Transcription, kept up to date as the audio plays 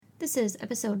This is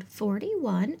episode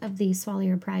 41 of the Swallow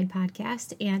Your Pride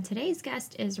podcast, and today's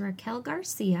guest is Raquel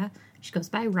Garcia. She goes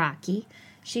by Rocky.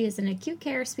 She is an acute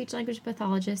care speech-language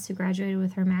pathologist who graduated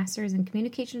with her master's in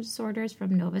communication disorders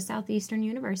from Nova Southeastern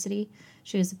University.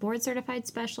 She is a board-certified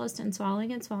specialist in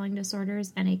swallowing and swallowing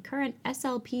disorders and a current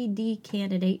SLPD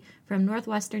candidate from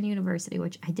Northwestern University,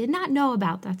 which I did not know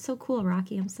about. That's so cool,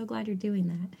 Rocky. I'm so glad you're doing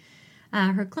that.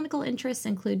 Her clinical interests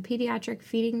include pediatric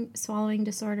feeding swallowing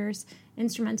disorders,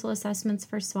 instrumental assessments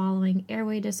for swallowing,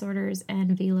 airway disorders,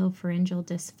 and velopharyngeal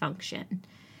dysfunction.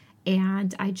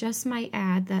 And I just might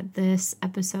add that this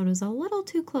episode is a little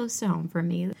too close to home for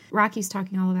me. Rocky's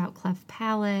talking all about cleft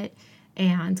palate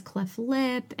and cleft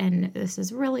lip, and this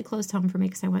is really close to home for me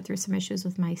because I went through some issues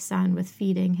with my son with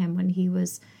feeding him when he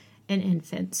was an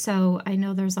infant. So I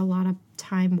know there's a lot of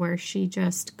time where she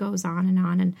just goes on,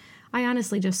 and I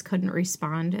honestly just couldn't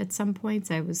respond at some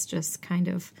points. I was just kind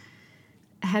of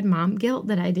had mom guilt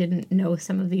that I didn't know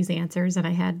some of these answers, and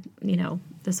I had,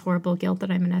 this horrible guilt that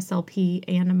I'm an SLP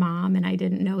and a mom, and I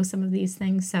didn't know some of these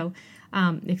things. So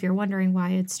if you're wondering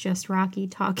why it's just Rocky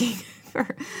talking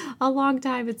for a long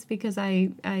time, it's because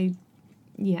I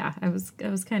was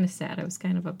kind of sad. I was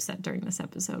kind of upset during this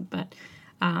episode, but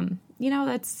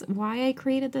that's why I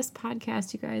created this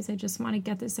podcast, you guys. I just want to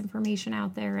get this information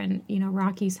out there, and,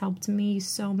 Rocky's helped me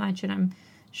so much, and I'm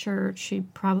sure she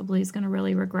probably is going to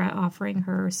really regret offering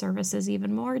her services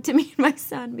even more to me and my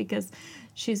son, because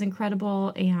she's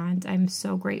incredible, and I'm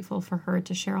so grateful for her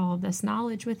to share all of this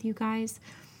knowledge with you guys.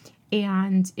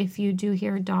 And if you do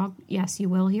hear a dog, yes, you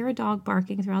will hear a dog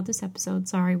barking throughout this episode.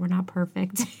 Sorry, we're not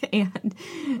perfect. And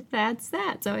that's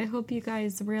that. So I hope you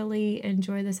guys really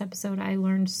enjoy this episode. I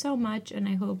learned so much, and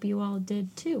I hope you all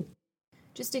did too.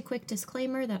 Just a quick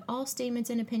disclaimer that all statements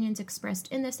and opinions expressed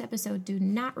in this episode do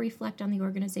not reflect on the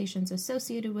organizations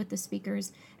associated with the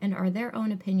speakers and are their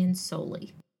own opinions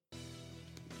solely.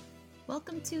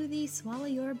 Welcome to the Swallow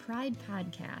Your Pride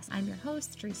podcast. I'm your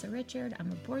host, Teresa Richard. I'm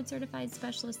a board-certified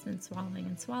specialist in swallowing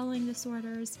and swallowing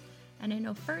disorders, and I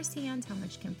know firsthand how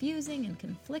much confusing and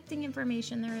conflicting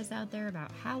information there is out there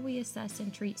about how we assess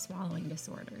and treat swallowing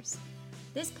disorders.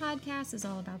 This podcast is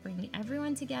all about bringing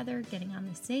everyone together, getting on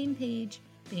the same page,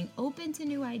 being open to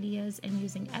new ideas, and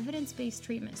using evidence-based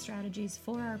treatment strategies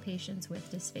for our patients with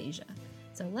dysphagia.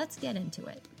 So let's get into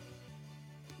it.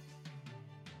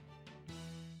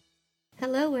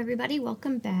 Hello, everybody.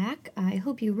 Welcome back. I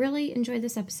hope you really enjoyed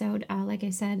this episode. Like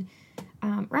I said,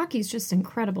 Rocky's just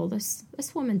incredible. This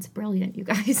woman's brilliant, you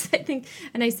guys. I think,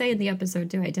 and I say in the episode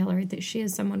too, I tell her that she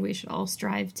is someone we should all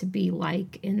strive to be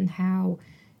like, in how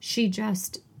she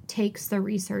just takes the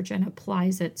research and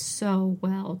applies it so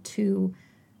well to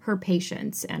her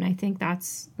patients. And I think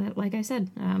that's, like I said,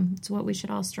 it's what we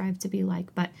should all strive to be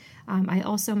like. But I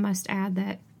also must add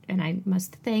that, and I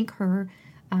must thank her,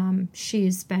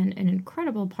 she's been an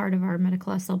incredible part of our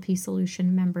Medical SLP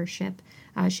Solution membership.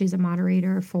 She's a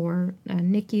moderator for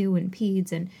NICU and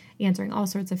PEDS and answering all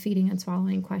sorts of feeding and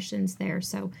swallowing questions there.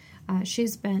 So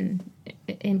she's been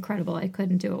incredible. I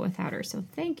couldn't do it without her. So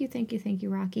thank you,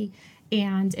 Rocky.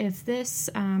 And if this,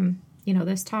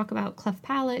 this talk about cleft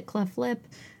palate, cleft lip,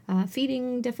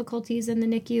 feeding difficulties in the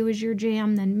NICU is your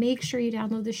jam, then make sure you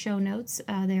download the show notes.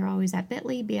 They're always at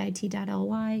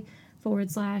bit.ly/SYP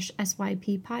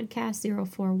podcast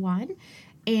 041.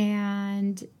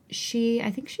 And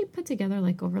I think she put together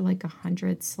over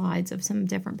 100 slides of some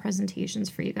different presentations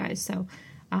for you guys. So,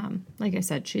 like I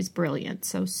said, she's brilliant.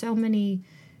 So many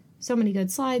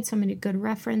good slides, so many good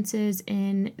references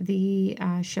in the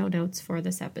show notes for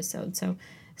this episode. So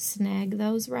snag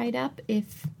those right up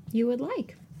if you would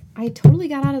like. I totally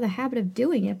got out of the habit of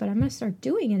doing it, but I'm going to start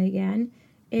doing it again.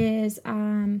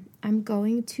 I'm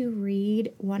going to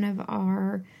read one of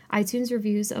our iTunes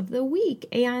reviews of the week.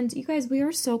 And you guys, we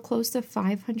are so close to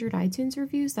 500 iTunes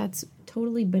reviews. That's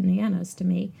totally bananas to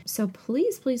me. So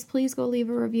please go leave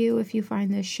a review if you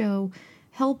find this show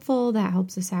helpful. That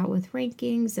helps us out with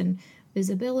rankings and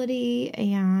visibility.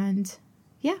 And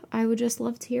yeah, I would just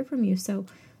love to hear from you. So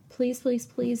please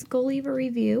go leave a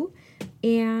review.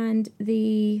 And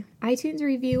the iTunes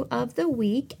review of the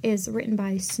week is written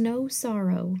by Snow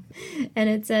Sorrow. And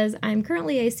it says, I'm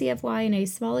currently a CFY in a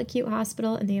small acute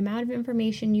hospital, and the amount of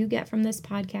information you get from this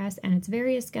podcast and its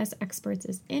various guest experts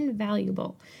is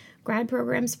invaluable. Grad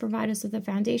programs provide us with a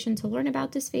foundation to learn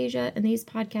about dysphagia, and these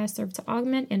podcasts serve to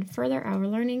augment and further our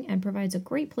learning and provides a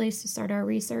great place to start our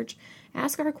research,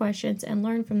 ask our questions, and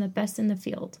learn from the best in the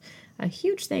field. A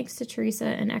huge thanks to Teresa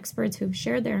and experts who have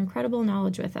shared their incredible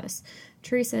knowledge with us.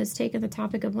 Teresa has taken the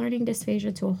topic of learning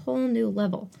dysphagia to a whole new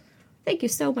level. Thank you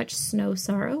so much, Snow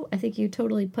Sorrow. I think you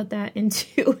totally put that into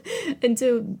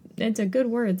good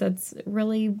words. That's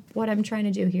really what I'm trying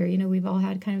to do here. We've all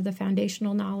had kind of the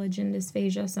foundational knowledge in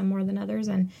dysphagia, some more than others,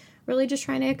 and really just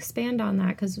trying to expand on that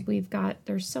because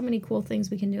there's so many cool things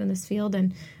we can do in this field.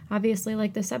 And obviously,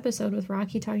 like this episode with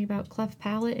Rocky talking about cleft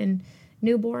palate and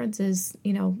newborns is,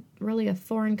 really a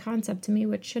foreign concept to me,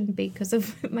 which shouldn't be because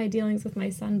of my dealings with my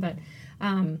son. But,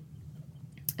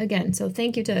 again, so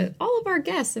thank you to all of our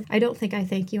guests. I don't think I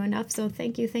thank you enough. So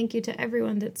thank you to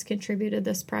everyone that's contributed.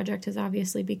 This project has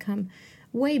obviously become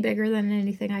way bigger than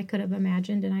anything I could have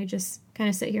imagined. And I just kind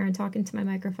of sit here and talk into my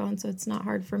microphone. So it's not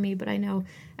hard for me, but I know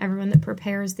everyone that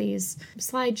prepares these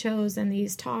slideshows and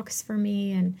these talks for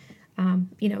me. And,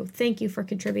 thank you for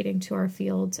contributing to our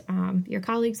field. Your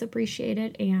colleagues appreciate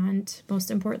it. And most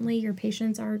importantly, your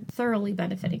patients are thoroughly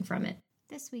benefiting from it.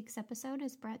 This week's episode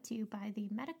is brought to you by the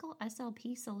Medical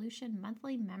SLP Solution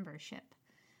Monthly Membership.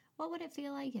 What would it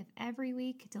feel like if every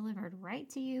week delivered right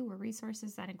to you were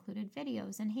resources that included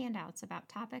videos and handouts about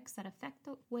topics that affect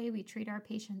the way we treat our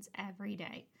patients every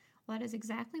day? Well, that is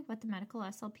exactly what the Medical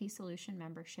SLP Solution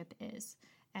Membership is.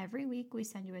 Every week, we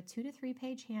send you a 2 to 3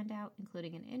 page handout,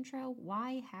 including an intro,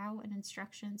 why, how, and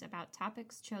instructions about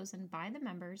topics chosen by the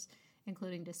members,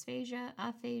 including dysphagia,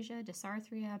 aphasia,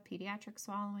 dysarthria, pediatric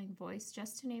swallowing, voice,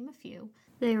 just to name a few.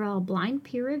 They are all blind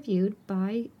peer-reviewed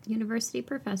by university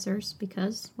professors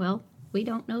because, well, we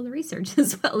don't know the research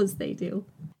as well as they do.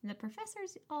 And the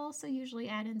professors also usually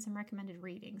add in some recommended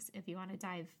readings if you want to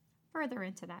dive further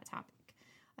into that topic.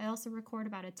 I also record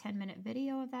about a 10-minute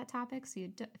video of that topic, so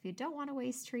if you don't want to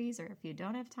waste trees or if you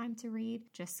don't have time to read,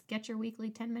 just get your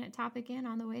weekly 10-minute topic in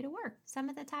on the way to work. Some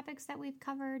of the topics that we've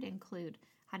covered include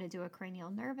how to do a cranial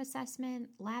nerve assessment,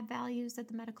 lab values that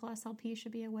the medical SLP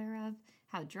should be aware of,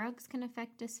 how drugs can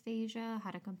affect dysphagia,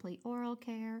 how to complete oral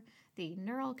care, the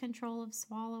neural control of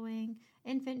swallowing,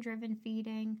 infant-driven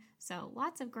feeding. So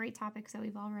lots of great topics that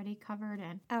we've already covered.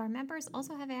 And our members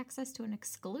also have access to an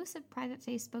exclusive private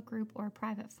Facebook group or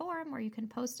private forum where you can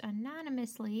post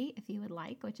anonymously if you would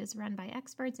like, which is run by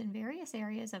experts in various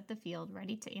areas of the field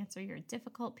ready to answer your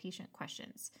difficult patient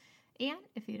questions. And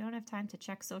if you don't have time to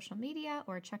check social media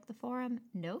or check the forum,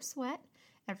 no sweat.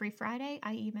 Every Friday,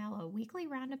 I email a weekly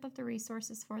roundup of the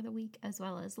resources for the week, as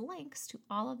well as links to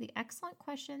all of the excellent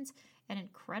questions and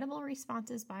incredible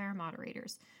responses by our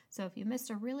moderators. So if you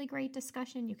missed a really great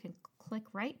discussion, you can click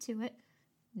right to it.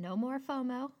 No more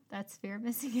FOMO, that's fear of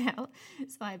missing out.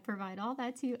 So I provide all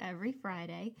that to you every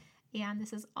Friday. And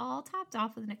this is all topped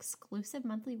off with an exclusive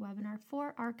monthly webinar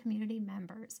for our community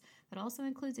members. That also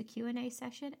includes a Q&A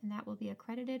session, and that will be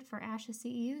accredited for ASHA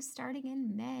CEUs starting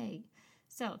in May.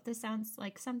 So if this sounds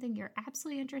like something you're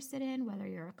absolutely interested in, whether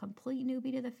you're a complete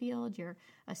newbie to the field, you're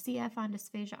a CF on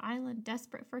Dysphagia Island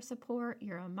desperate for support,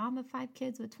 you're a mom of 5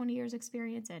 kids with 20 years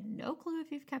experience and no clue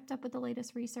if you've kept up with the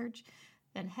latest research,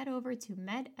 then head over to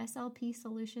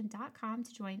medslpsolution.com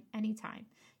to join anytime.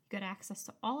 You get access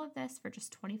to all of this for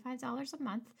just $25 a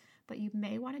month, but you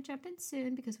may want to jump in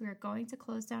soon because we are going to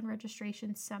close down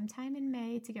registration sometime in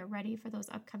May to get ready for those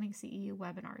upcoming CEU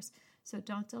webinars. So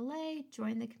don't delay,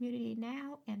 join the community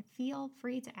now, and feel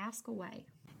free to ask away.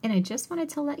 And I just wanted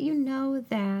to let you know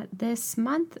that this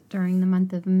month, during the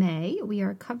month of May, we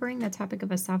are covering the topic of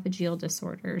esophageal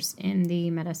disorders in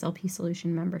the MedSLP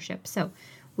Solution membership. So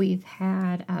we've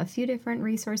had a few different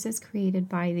resources created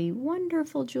by the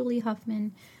wonderful Julie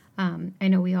Huffman. I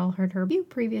know we all heard her a few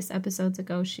previous episodes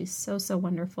ago. She's so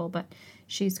wonderful, but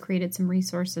she's created some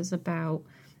resources about,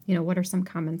 what are some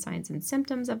common signs and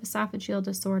symptoms of esophageal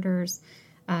disorders,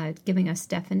 giving us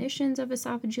definitions of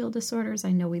esophageal disorders.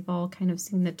 I know we've all kind of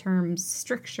seen the terms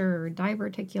stricture,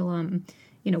 diverticulum.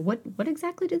 What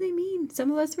exactly do they mean?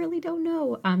 Some of us really don't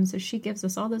know. So she gives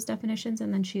us all those definitions,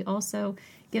 and then she also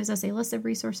gives us a list of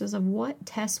resources of what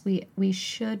tests we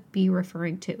should be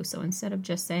referring to. So instead of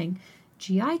just saying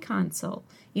GI consult,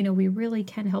 we really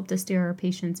can help to steer our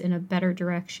patients in a better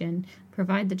direction,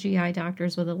 provide the GI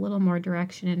doctors with a little more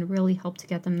direction, and really help to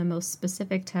get them the most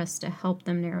specific tests to help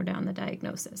them narrow down the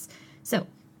diagnosis. So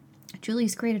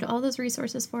Julie's created all those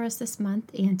resources for us this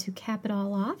month, and to cap it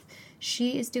all off,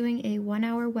 she is doing a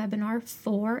 1-hour webinar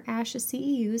for ASHA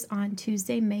CEUs on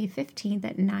Tuesday, May 15th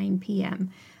at 9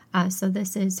 p.m. So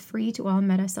this is free to all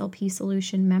MedSLP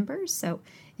Solution members. So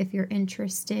if you're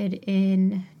interested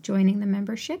in joining the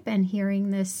membership and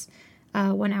hearing this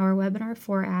 1-hour webinar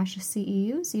for ASHA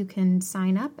CEUs, you can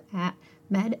sign up at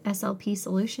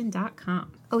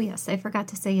medslpsolution.com. Oh yes, I forgot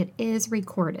to say it is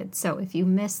recorded. So if you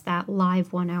missed that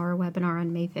live 1-hour webinar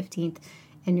on May 15th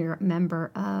and you're a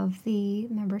member of the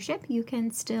membership, you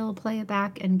can still play it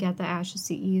back and get the ASHA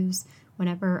CEUs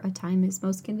whenever a time is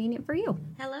most convenient for you.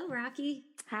 Hello, Rocky.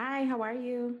 Hi, how are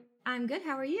you? I'm good.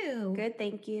 How are you? Good,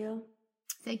 thank you.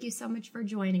 Thank you so much for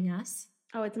joining us.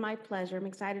 Oh, it's my pleasure. I'm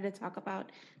excited to talk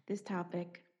about this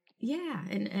topic. Yeah,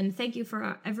 and thank you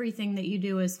for everything that you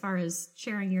do as far as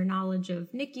sharing your knowledge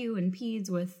of NICU and PEDS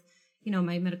with,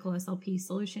 my Medical SLP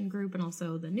Solution group and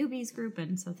also the Newbies group.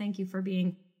 And so thank you for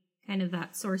being kind of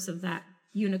that source of that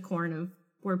unicorn of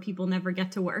where people never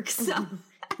get to work. So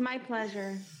my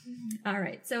pleasure. All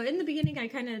right. So in the beginning, I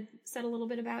kind of said a little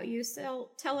bit about you. So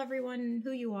tell everyone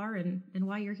who you are and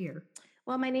why you're here.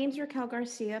 Well, my name's Raquel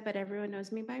Garcia, but everyone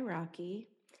knows me by Rocky.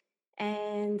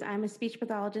 And I'm a speech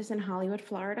pathologist in Hollywood,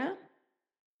 Florida.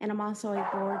 And I'm also a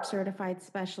board certified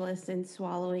specialist in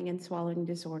swallowing and swallowing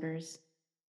disorders.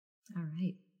 All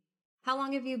right. How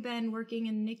long have you been working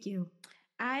in NICU?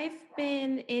 I've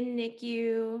been in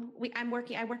NICU. I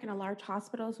work in a large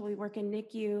hospital, so we work in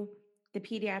NICU, the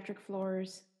pediatric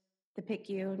floors, the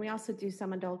PICU, and we also do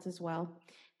some adults as well.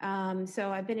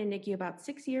 So I've been in NICU about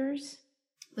 6 years.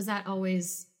 Was that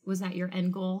your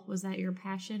end goal? Was that your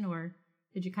passion, or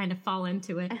did you kind of fall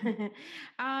into it?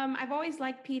 I've always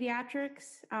liked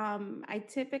pediatrics.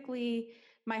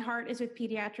 My heart is with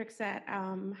pediatrics that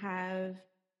have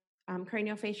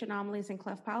craniofacial anomalies and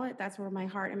cleft palate. That's where my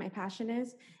heart and my passion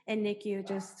is. And NICU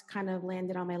just kind of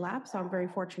landed on my lap. So I'm very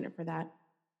fortunate for that.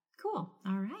 Cool.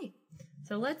 All right.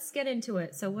 So let's get into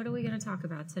it. So what are we going to talk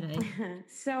about today?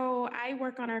 So I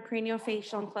work on our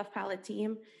craniofacial and cleft palate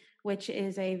team, which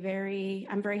is I'm very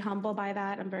humble by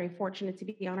that. I'm very fortunate to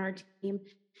be on our team.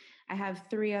 I have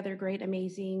 3 other great,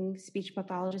 amazing speech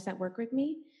pathologists that work with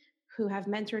me who have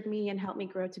mentored me and helped me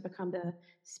grow to become the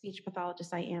speech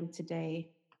pathologist I am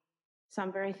today. So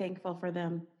I'm very thankful for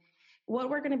them. What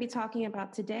we're going to be talking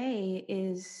about today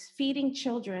is feeding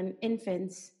children,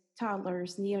 infants,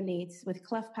 toddlers, neonates with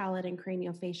cleft palate and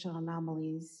craniofacial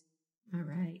anomalies. All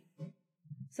right.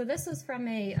 So this was from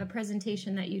a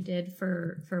presentation that you did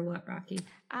for what, Rocky?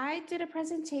 I did a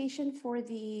presentation for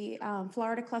the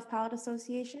Florida Cleft Palate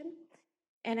Association,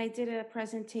 and I did a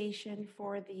presentation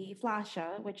for the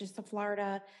FLASHA, which is the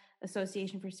Florida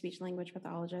Association for Speech Language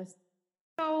Pathologists.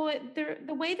 So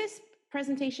the way this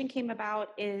presentation came about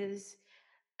is,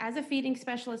 as a feeding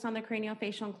specialist on the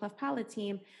craniofacial and cleft palate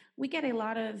team, we get a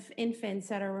lot of infants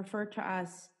that are referred to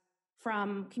us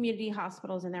from community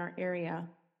hospitals in our area.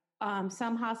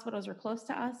 Some hospitals are close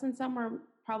to us and some are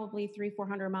probably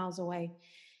 300-400 miles away.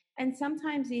 And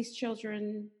sometimes these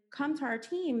children come to our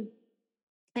team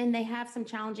and they have some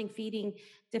challenging feeding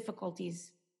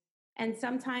difficulties. And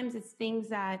sometimes it's things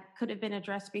that could have been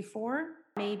addressed before.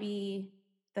 Maybe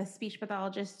the speech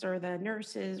pathologists or the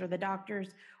nurses or the doctors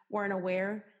weren't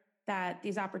aware that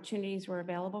these opportunities were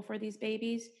available for these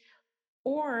babies,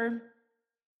 or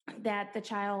that the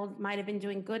child might have been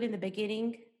doing good in the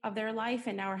beginning of their life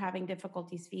and now are having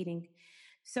difficulties feeding.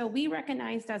 So we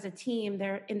recognized as a team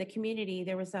there in the community,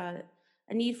 there was a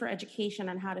need for education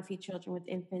on how to feed children with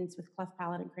infants with cleft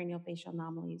palate and craniofacial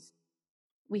anomalies.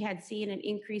 We had seen an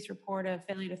increased report of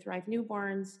failure to thrive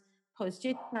newborns,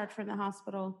 post-discharge from the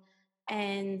hospital,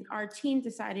 and our team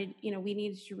decided, we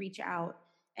needed to reach out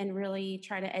and really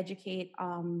try to educate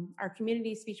our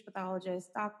community speech pathologists,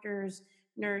 doctors,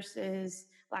 nurses,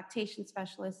 lactation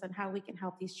specialists on how we can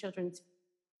help these children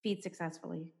feed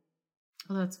successfully.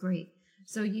 Oh, that's great.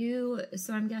 So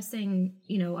I'm guessing,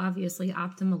 obviously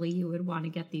optimally you would want to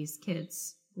get these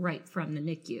kids right from the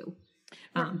NICU.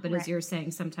 But as you're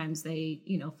saying, sometimes they,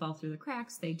 fall through the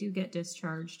cracks, they do get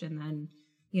discharged, and then,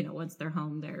 once they're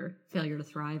home, they're failure to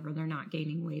thrive or they're not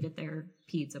gaining weight at their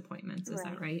PEDS appointments. Is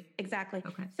that right? Exactly.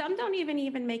 Okay. Some don't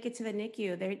even make it to the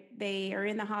NICU. They are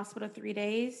in the hospital 3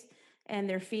 days and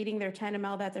they're feeding their 10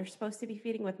 ml that they're supposed to be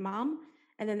feeding with mom,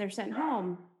 and then they're sent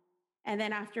home. And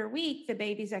then after a week, the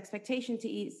baby's expectation to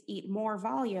eat more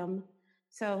volume.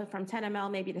 So from 10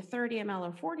 ml maybe to 30 ml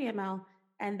or 40 ml.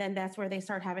 And then that's where they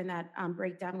start having that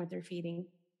breakdown with their feeding.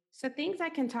 So things I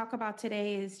can talk about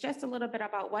today is just a little bit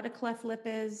about what a cleft lip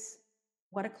is,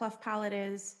 what a cleft palate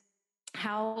is,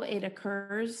 how it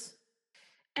occurs.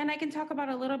 And I can talk about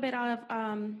a little bit of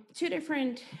 2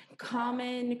 different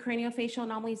common craniofacial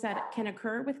anomalies that can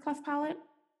occur with cleft palate.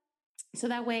 So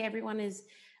that way everyone is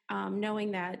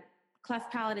knowing that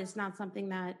cleft palate is not something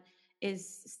that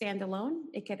is standalone.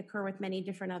 It could occur with many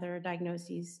different other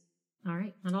diagnoses. All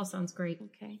right. That all sounds great.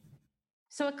 Okay.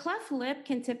 So a cleft lip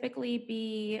can typically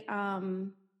be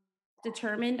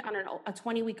determined on a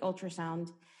 20-week ultrasound.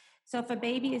 So if a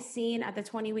baby is seen at the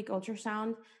 20-week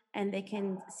ultrasound and they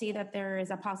can see that there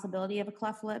is a possibility of a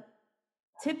cleft lip,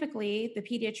 typically the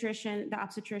pediatrician, the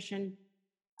obstetrician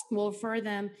will refer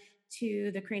them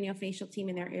to the craniofacial team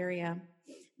in their area.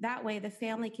 That way, the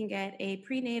family can get a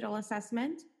prenatal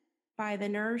assessment by the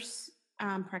nurse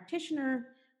practitioner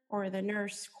or the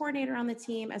nurse coordinator on the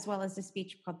team, as well as the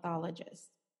speech pathologist.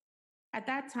 At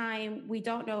that time, we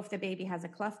don't know if the baby has a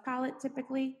cleft palate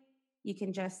typically. You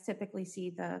can just typically see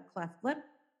the cleft lip.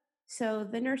 So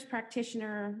the nurse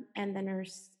practitioner and the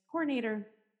nurse coordinator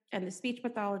and the speech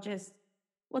pathologist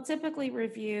will typically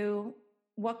review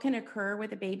what can occur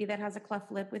with a baby that has a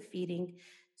cleft lip with feeding.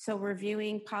 So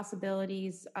reviewing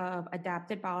possibilities of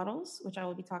adapted bottles, which I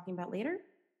will be talking about later,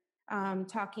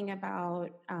 talking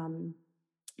about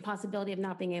possibility of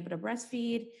not being able to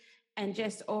breastfeed, and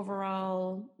just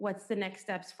overall, what's the next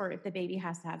steps for if the baby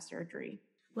has to have surgery.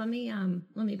 Let me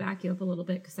back you up a little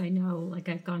bit, because I know, like,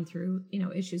 I've gone through,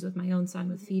 issues with my own son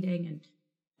with feeding and,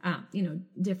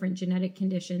 different genetic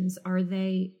conditions.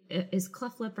 Is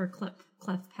cleft lip or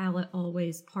cleft palate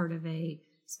always part of a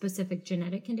specific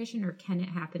genetic condition, or can it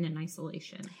happen in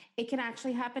isolation? It can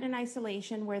actually happen in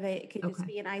isolation, where it could just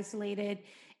be an isolated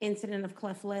incident of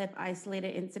cleft lip,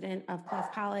 isolated incident of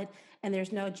cleft palate, and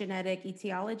there's no genetic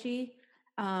etiology.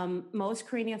 Most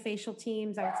craniofacial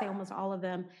teams, I would say almost all of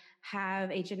them, have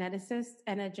a geneticist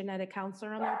and a genetic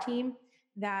counselor on their team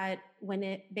that when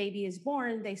a baby is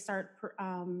born, they start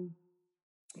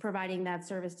providing that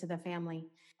service to the family.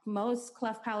 Most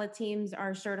cleft palate teams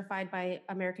are certified by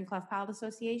American Cleft Palate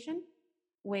Association,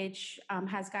 which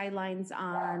has guidelines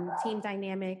on team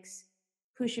dynamics,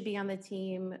 who should be on the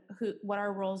team, what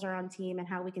our roles are on team, and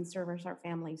how we can service our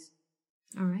families.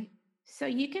 All right. So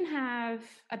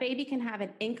a baby can have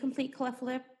an incomplete cleft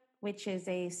lip, which is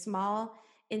a small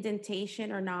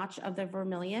indentation or notch of the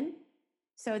vermilion.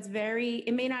 So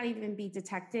it may not even be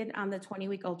detected on the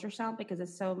 20-week ultrasound because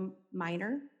it's so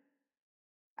minor.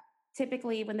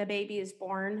 Typically, when the baby is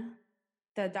born,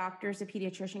 the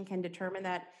pediatrician can determine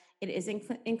that it is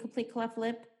incomplete cleft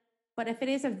lip. But if it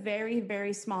is a very,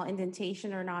 very small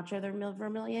indentation or notch of the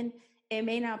vermilion, it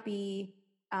may not be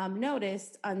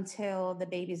noticed until the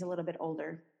baby's a little bit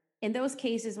older. In those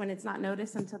cases, when it's not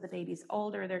noticed until the baby's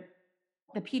older,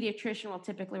 the pediatrician will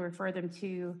typically refer them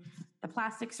to the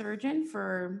plastic surgeon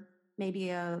for maybe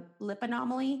a lip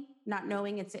anomaly, not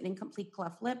knowing it's an incomplete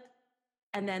cleft lip.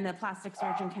 And then the plastic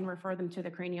surgeon can refer them to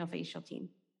the craniofacial team.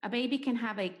 A baby can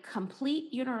have a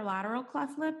complete unilateral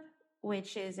cleft lip,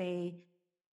 which is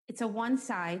it's a one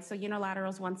side. So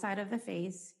unilateral is one side of the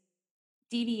face.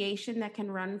 Deviation that can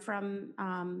run from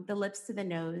the lips to the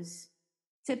nose.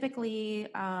 Typically,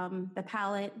 the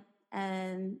palate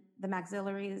and the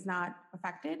maxillary is not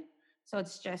affected. So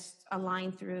it's just a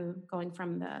line through going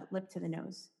from the lip to the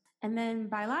nose. And then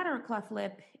bilateral cleft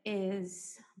lip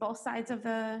is both sides of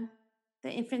the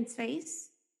infant's face,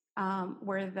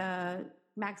 where the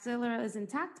maxilla is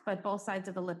intact, but both sides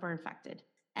of the lip are infected.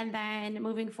 And then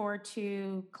moving forward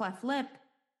to cleft lip,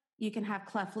 you can have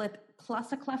cleft lip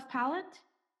plus a cleft palate,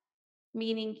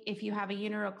 meaning if you have a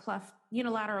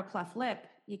unilateral cleft lip,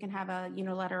 you can have a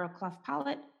unilateral cleft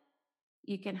palate.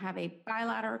 You can have a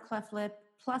bilateral cleft lip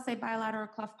plus a bilateral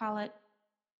cleft palate,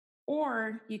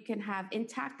 or you can have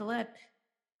intact lip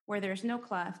where there's no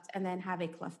cleft and then have a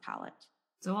cleft palate.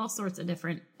 So all sorts of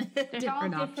different There's all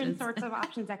different sorts of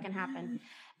options that can happen.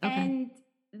 Okay. And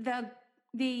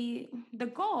the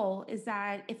goal is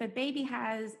that if a baby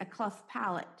has a cleft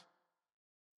palate,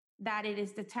 that it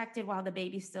is detected while the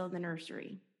baby's still in the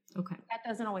nursery. Okay. That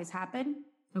doesn't always happen.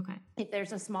 Okay. If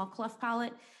there's a small cleft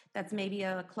palate, that's maybe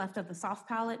a cleft of the soft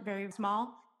palate, very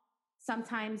small.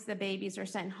 Sometimes the babies are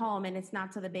sent home, and it's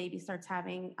not till the baby starts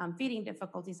having feeding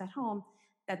difficulties at home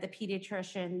that the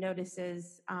pediatrician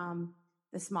notices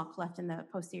the small cleft in the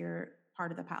posterior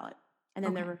part of the palate. And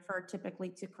then they're referred typically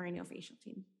to craniofacial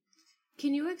team.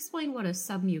 Can you explain what a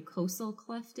submucosal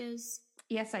cleft is?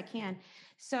 Yes, I can.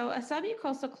 So a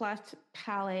submucosal cleft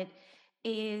palate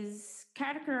is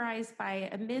categorized by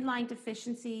a midline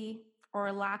deficiency or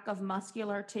a lack of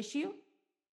muscular tissue,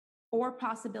 or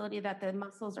possibility that the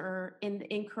muscles are in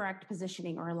the incorrect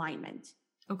positioning or alignment.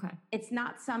 Okay. It's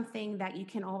not something that you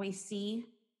can always see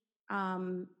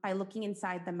by looking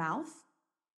inside the mouth.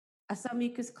 A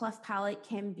submucous cleft palate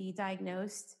can be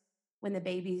diagnosed when the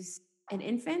baby's an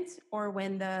infant or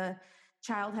when the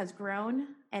child has grown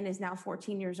and is now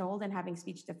 14 years old and having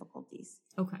speech difficulties.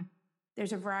 Okay.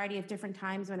 There's a variety of different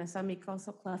times when a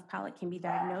submucosal cleft palate can be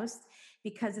diagnosed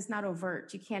because it's not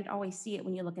overt. You can't always see it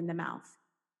when you look in the mouth.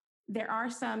 There are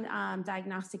some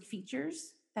diagnostic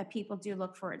features that people do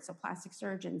look for it. So plastic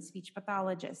surgeons, speech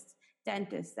pathologists,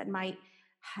 dentists that might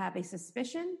have a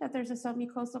suspicion that there's a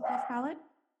submucosal cleft palate.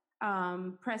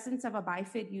 Presence of a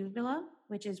bifid uvula,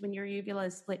 which is when your uvula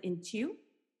is split in two.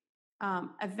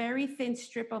 A very thin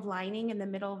strip of lining in the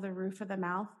middle of the roof of the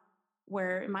mouth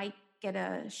where it might get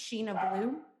a sheen of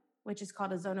blue, which is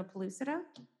called a zona pellucida.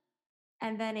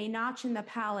 And then a notch in the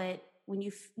palate. When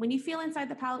you feel inside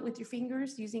the palate with your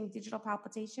fingers using digital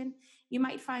palpation, you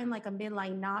might find like a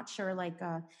midline notch or like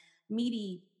a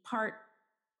meaty part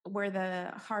where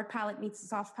the hard palate meets the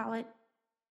soft palate.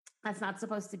 That's not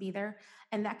supposed to be there.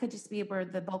 And that could just be where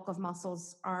the bulk of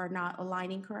muscles are not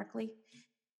aligning correctly.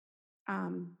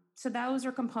 So those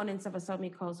are components of a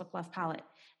submucosal cleft palate.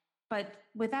 But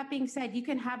with that being said, you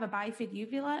can have a bifid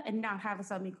uvula and not have a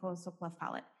submucosal cleft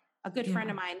palate. A good friend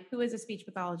of mine, who is a speech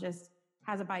pathologist,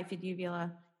 has a bifid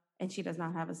uvula, and she does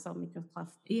not have a submucosal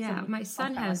cleft. Yeah, my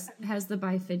son has the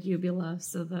bifid uvula,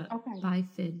 so the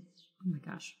bifid. Oh my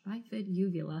gosh, bifid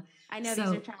uvula. I know these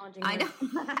are challenging. I know.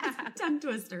 Tongue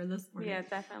twister this morning. Yeah,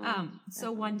 definitely.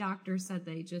 So one doctor said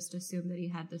they just assumed that he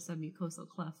had the submucosal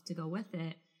cleft to go with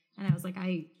it. And I was like,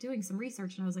 doing some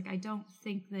research, and I was like, I don't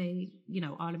think they,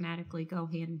 automatically go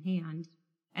hand in hand.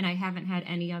 And I haven't had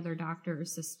any other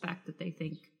doctors suspect that they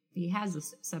think he has a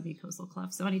submucosal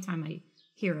cleft. So anytime I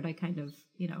hear it, I kind of,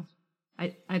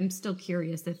 I'm still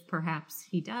curious if perhaps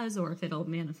he does, or if it'll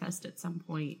manifest at some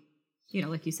point,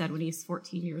 like you said, when he's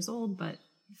 14 years old. But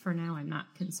for now, I'm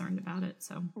not concerned about it.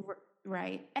 So.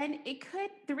 Right. And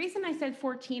the reason I said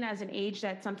 14 as an age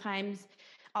that sometimes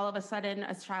all of a sudden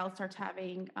a child starts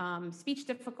having speech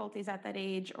difficulties at that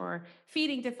age or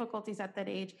feeding difficulties at that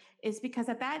age is because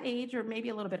at that age, or maybe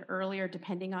a little bit earlier,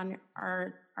 depending on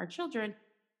our children,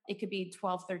 it could be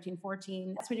 12, 13,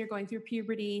 14. That's when you're going through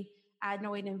puberty,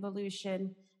 adenoid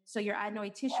involution. So your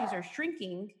adenoid tissues are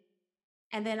shrinking.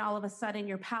 And then all of a sudden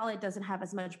your palate doesn't have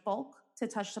as much bulk to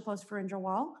touch the postpharyngeal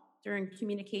wall during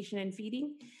communication and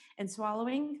feeding and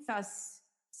swallowing. Thus,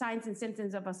 signs and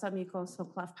symptoms of a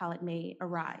submucosal cleft palate may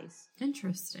arise.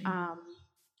 Interesting.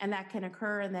 And that can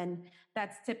occur. And then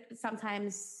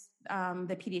sometimes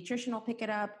the pediatrician will pick it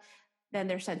up. Then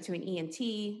they're sent to an ENT.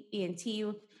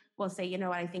 ENT will say,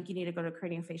 I think you need to go to a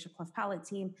craniofacial cleft palate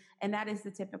team. And that is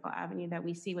the typical avenue that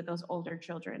we see with those older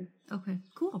children. Okay,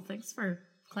 cool. Thanks for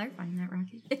clarifying that,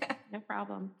 Rocky. Yeah, no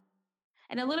problem.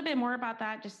 And a little bit more about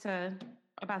that,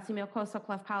 about submucosal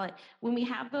cleft palate. When we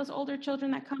have those older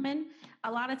children that come in,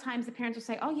 a lot of times the parents will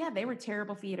say, oh yeah, they were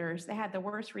terrible feeders. They had the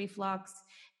worst reflux.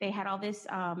 They had all this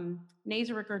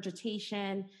nasal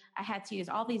regurgitation. I had to use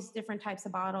all these different types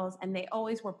of bottles, and they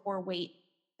always were poor weight.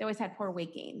 They always had poor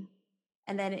weight gain.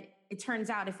 And then it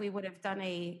turns out if we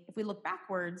look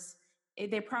backwards,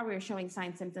 they probably are showing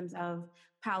signs, symptoms of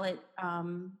palate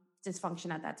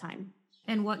dysfunction at that time.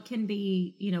 And what can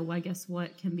be, I guess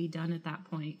what can be done at that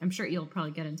point? I'm sure you'll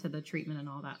probably get into the treatment and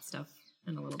all that stuff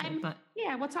in a little bit, but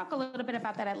yeah, we'll talk a little bit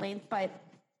about that at length. But,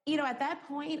 at that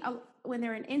point, when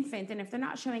they're an infant, and if they're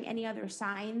not showing any other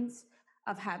signs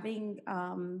of having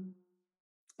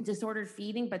disordered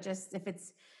feeding, but just if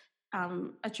it's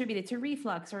attributed to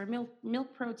reflux or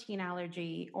milk protein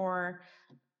allergy or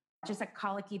just a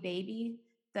colicky baby,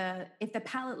 if the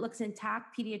palate looks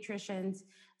intact, pediatricians,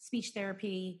 speech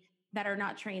therapy that are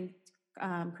not trained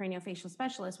craniofacial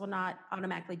specialists will not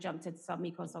automatically jump to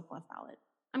submucosal cleft palate.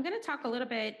 I'm going to talk a little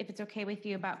bit, if it's okay with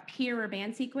you, about peer or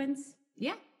band sequence.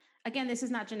 Yeah. Again, this is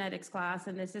not genetics class,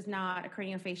 and this is not a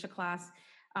craniofacial class.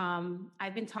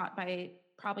 I've been taught by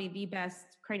probably the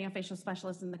best craniofacial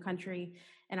specialists in the country,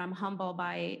 and I'm humbled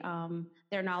by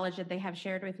their knowledge that they have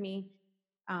shared with me.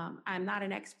 I'm not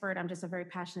an expert. I'm just a very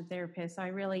passionate therapist. So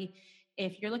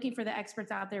if you're looking for the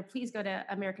experts out there, please go to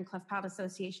American Cleft Palate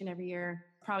Association every year.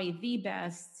 Probably the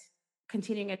best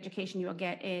continuing education you will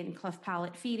get in cleft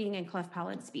palate feeding and cleft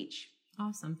palate speech.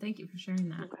 Awesome. Thank you for sharing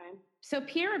that. Okay. So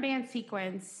peer or band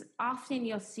sequence, often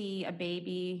you'll see a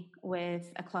baby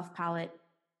with a cleft palate,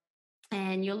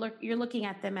 and you're looking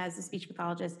at them as a speech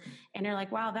pathologist, and you're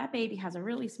like, wow, that baby has a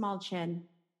really small chin,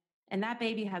 and that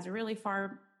baby has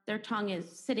their tongue is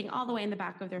sitting all the way in the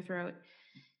back of their throat.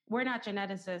 We're not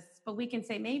geneticists, but we can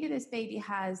say maybe this baby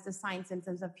has the signs,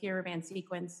 symptoms of peer or band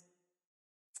sequence.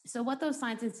 So what those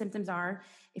signs and symptoms are,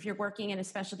 if you're working in a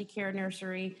specialty care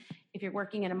nursery, if you're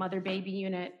working in a mother-baby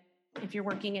unit, if you're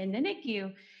working in the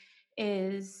NICU,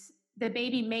 is the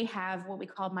baby may have what we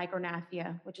call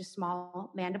micrognathia, which is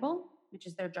small mandible, which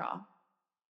is their jaw.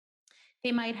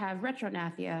 They might have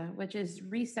retrognathia, which is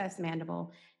recessed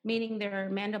mandible, meaning their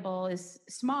mandible is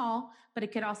small, but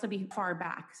it could also be far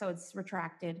back, so it's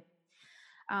retracted.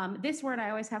 This word I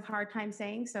always have a hard time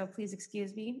saying, so please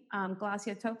excuse me.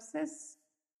 Glossiotosis.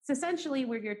 It's essentially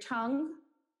where your tongue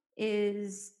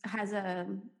has a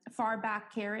far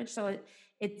back carriage, so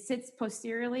it sits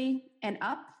posteriorly and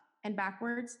up and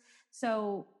backwards.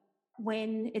 So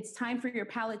when it's time for your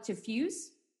palate to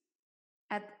fuse,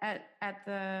 at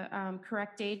the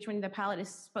correct age when the palate is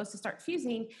supposed to start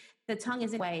fusing, the tongue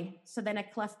is in the way. So then a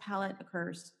cleft palate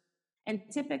occurs. And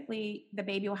typically the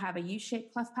baby will have a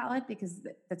U-shaped cleft palate because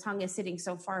the tongue is sitting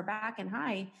so far back and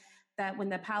high that when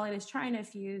the palate is trying to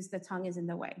fuse, the tongue is in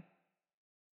the way.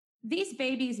 These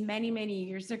babies many, many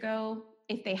years ago,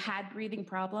 if they had breathing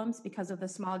problems because of the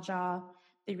small jaw,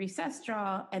 the recessed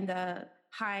jaw, and the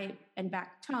high and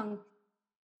back tongue,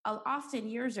 often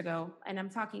years ago, and I'm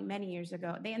talking many years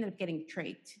ago, they ended up getting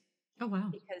trached. Oh, wow.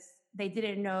 Because they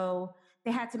didn't know,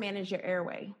 they had to manage their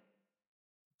airway.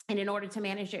 And in order to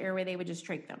manage their airway, they would just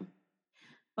trach them.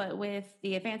 But with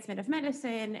the advancement of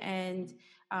medicine and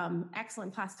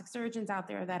excellent plastic surgeons out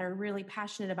there that are really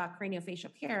passionate about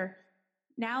craniofacial care,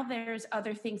 now there's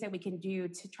other things that we can do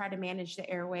to try to manage the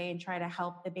airway and try to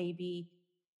help the baby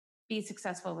be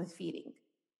successful with feeding.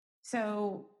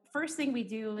 So first thing we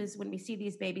do is when we see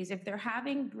these babies, if they're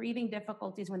having breathing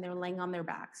difficulties when they're laying on their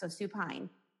back, so supine,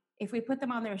 if we put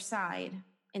them on their side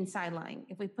in side lying,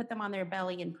 if we put them on their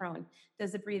belly in prone,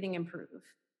 does the breathing improve?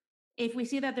 If we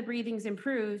see that the breathing's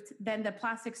improved, then the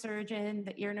plastic surgeon,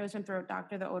 the ear, nose, and throat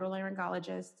doctor, the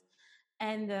otolaryngologist,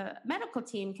 and the medical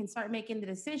team can start making the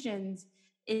decisions.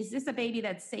 Is this a baby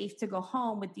that's safe to go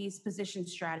home with these position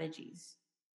strategies?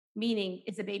 Meaning,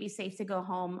 is the baby safe to go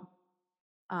home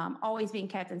always being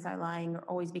kept in side lying or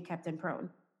always be kept in prone?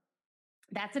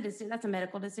 That's a decision. That's a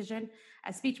medical decision.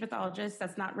 As speech pathologists,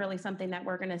 that's not really something that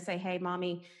we're going to say, hey,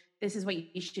 mommy, this is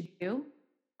what you should do.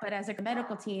 But as a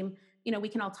medical team, we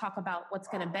can all talk about what's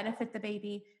going to benefit the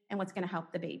baby and what's going to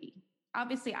help the baby.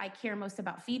 Obviously, I care most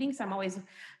about feeding, so I'm always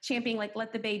championing, like,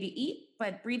 let the baby eat,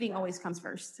 but breathing always comes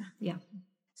first. Yeah.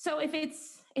 So if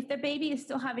the baby is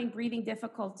still having breathing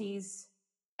difficulties,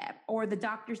 or the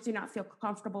doctors do not feel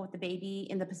comfortable with the baby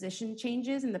in the position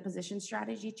changes and the position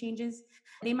strategy changes,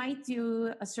 they might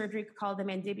do a surgery called the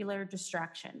mandibular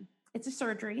distraction. It's a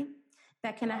surgery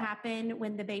that can happen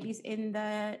when the baby's in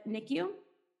the NICU.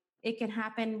 It can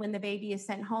happen when the baby is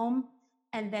sent home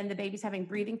and then the baby's having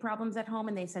breathing problems at home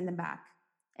and they send them back.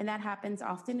 And that happens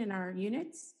often in our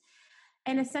units.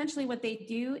 And essentially what they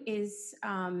do is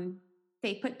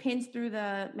they put pins through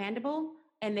the mandible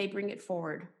and they bring it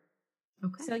forward.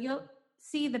 Okay. So you'll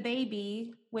see the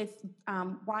baby with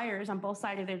wires on both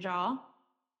sides of their jaw.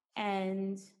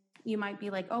 And you might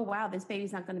be like, oh, wow, this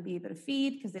baby's not going to be able to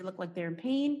feed because they look like they're in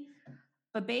pain.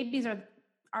 But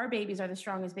our babies are the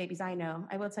strongest babies I know.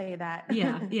 I will tell you that.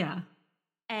 Yeah, yeah.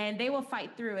 And they will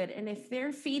fight through it. And if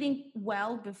they're feeding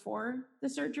well before the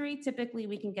surgery, typically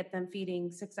we can get them feeding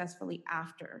successfully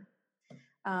after.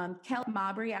 Kelly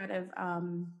Mabry out of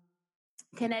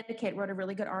Connecticut wrote a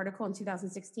really good article in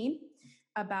 2016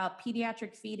 about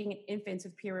pediatric feeding in infants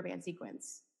with pure band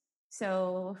sequence.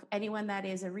 So anyone that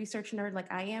is a research nerd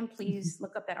like I am, please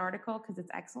look up that article because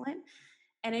it's excellent.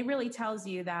 And it really tells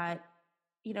you that,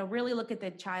 really look at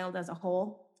the child as a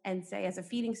whole and say, as a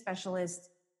feeding specialist,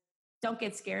 don't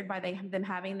get scared by them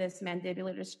having this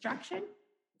mandibular distraction.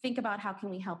 Think about how can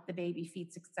we help the baby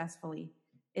feed successfully?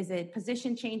 Is it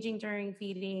position changing during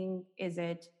feeding? Is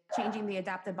it changing the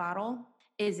adapted bottle?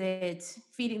 Is it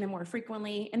feeding them more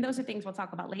frequently? And those are things we'll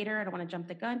talk about later. I don't want to jump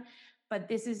the gun, but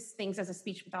this is things as a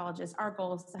speech pathologist, our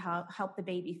goal is to help the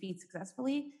baby feed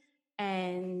successfully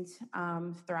and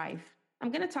thrive.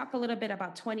 I'm going to talk a little bit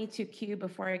about 22q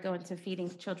before I go into feeding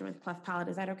children with cleft palate.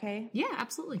 Is that okay? Yeah,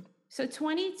 absolutely. So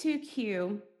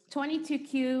 22q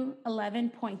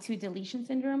 11.2 deletion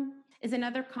syndrome is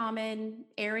another common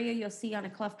area you'll see on a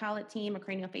cleft palate team, a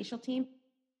craniofacial team,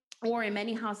 or in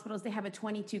many hospitals, they have a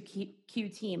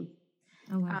 22q team.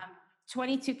 Oh, wow.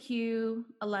 22q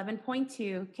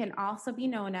 11.2 can also be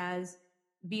known as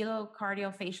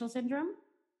velocardiofacial syndrome,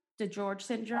 DeGeorge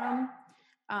syndrome,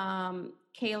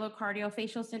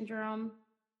 calocardiofacial syndrome,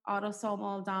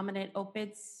 autosomal dominant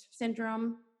Opitz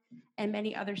syndrome, and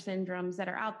many other syndromes that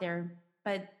are out there.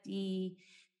 But the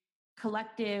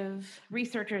collective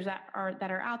researchers that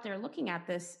are out there looking at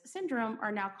this syndrome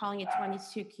are now calling it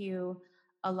 22q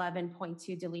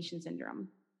 11.2 deletion syndrome.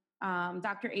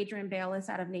 Dr. Adrienne Bayless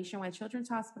out of Nationwide Children's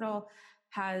Hospital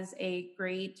has a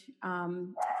great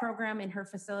program in her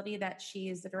facility that she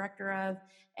is the director of,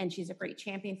 and she's a great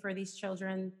champion for these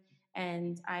children.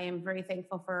 And I am very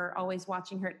thankful for always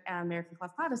watching her at American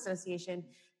Cleft Palate Association,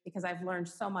 because I've learned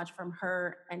so much from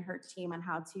her and her team on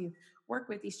how to work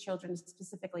with these children,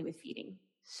 specifically with feeding.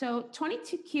 So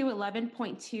 22q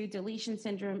 11.2 deletion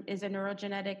syndrome is a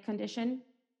neurogenetic condition.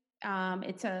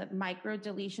 It's a micro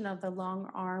deletion of the long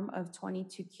arm of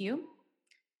 22q.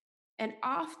 And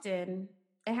often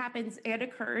it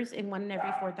occurs in 1 in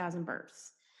every 4,000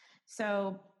 births.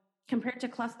 So compared to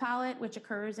cleft palate, which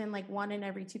occurs in like 1 in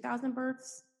every 2,000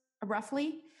 births,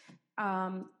 roughly.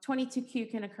 22q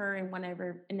can occur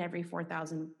in every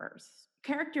 4,000 births.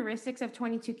 Characteristics of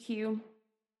 22q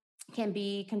can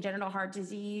be congenital heart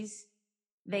disease.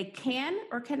 They can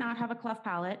or cannot have a cleft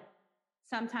palate.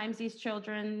 Sometimes these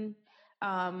children,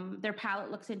 their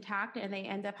palate looks intact and they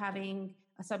end up having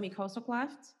a submucosal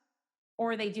cleft,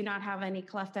 or they do not have any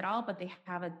cleft at all, but they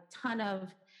have a ton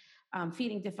of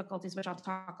feeding difficulties, which I'll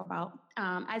talk about.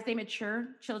 As they mature,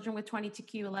 children with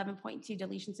 22q11.2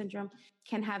 deletion syndrome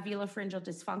can have velopharyngeal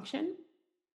dysfunction,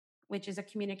 which is a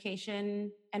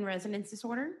communication and resonance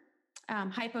disorder.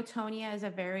 Hypotonia is a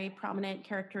very prominent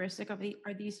characteristic of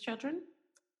these children.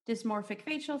 Dysmorphic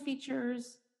facial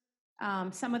features.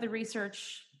 Some of the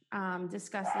research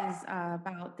discusses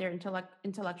about their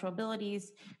intellectual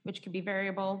abilities, which can be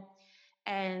variable.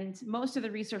 And most of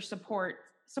the research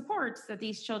supports that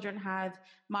these children have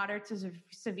moderate to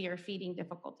severe feeding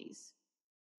difficulties.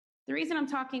 The reason I'm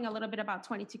talking a little bit about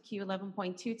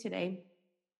 22q11.2 today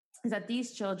is that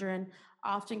these children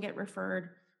often get referred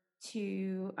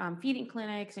to feeding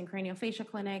clinics and craniofacial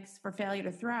clinics for failure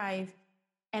to thrive,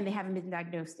 and they haven't been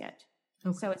diagnosed yet.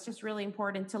 Okay. So it's just really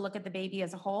important to look at the baby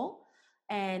as a whole.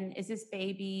 And is this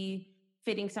baby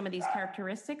fitting some of these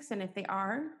characteristics? And if they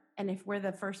are, and if we're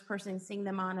the first person seeing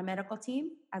them on a medical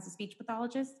team as a speech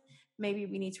pathologist, maybe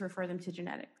we need to refer them to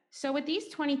genetics. So with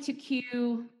these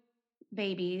 22q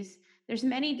babies, there's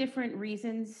many different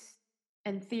reasons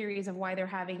and theories of why they're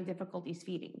having difficulties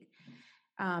feeding.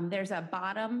 There's a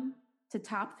bottom to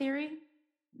top theory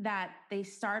that they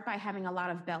start by having a lot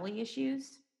of belly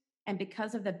issues. And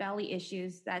because of the belly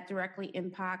issues, that directly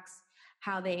impacts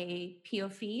how they PO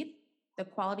feed, the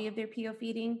quality of their PO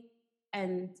feeding,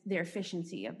 and their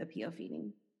efficiency of the PO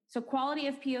feeding. So quality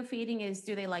of PO feeding is,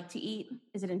 do they like to eat?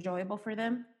 Is it enjoyable for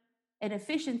them? And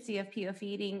efficiency of PO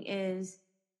feeding is,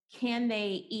 can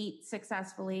they eat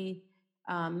successfully,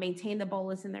 maintain the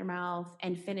bolus in their mouth,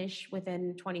 and finish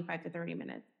within 25 to 30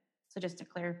 minutes? So just to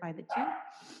clarify the two.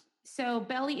 So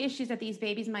belly issues that these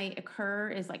babies might occur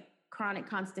is like chronic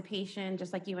constipation,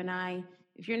 just like you and I.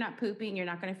 If you're not pooping, you're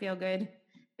not going to feel good.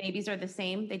 Babies are the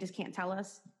same. They just can't tell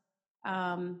us.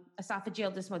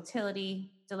 Esophageal dysmotility,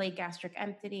 delayed gastric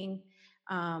emptying,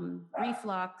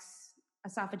 reflux,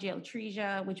 esophageal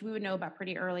atresia, which we would know about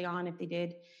pretty early on if they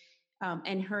did,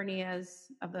 and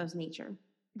hernias of those nature.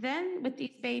 Then with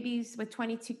these babies, with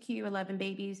 22q11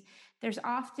 babies, there's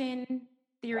often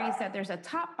theories that there's a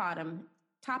top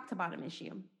to bottom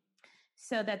issue.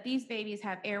 So that these babies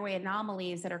have airway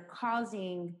anomalies that are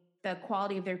causing the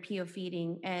quality of their PO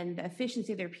feeding and the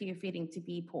efficiency of their PO feeding to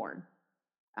be poor.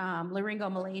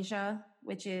 Laryngomalacia,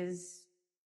 which is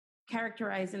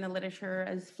characterized in the literature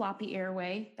as floppy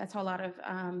airway. That's how a lot of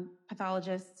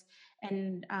pathologists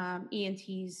and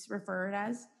ENTs refer it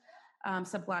as.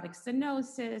 Subglottic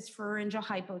stenosis, pharyngeal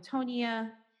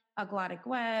hypotonia, a glottic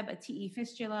web, a TE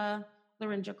fistula,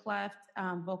 laryngeal cleft,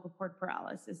 vocal cord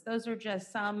paralysis. Those are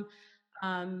just some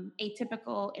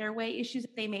atypical airway issues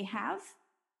that they may have.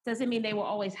 Doesn't mean they will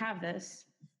always have this.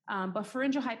 But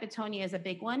pharyngeal hypotonia is a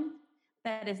big one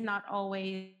that is not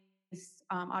always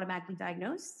automatically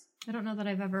diagnosed. I don't know that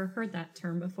I've ever heard that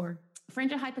term before.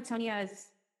 Pharyngeal hypotonia is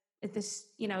this,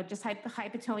 just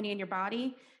hypotonia in your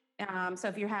body. So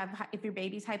if your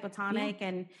baby's hypotonic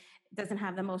and doesn't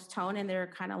have the most tone and they're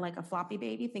kind of like a floppy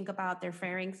baby, think about their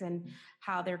pharynx and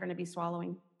how they're going to be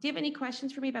swallowing. Do you have any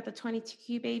questions for me about the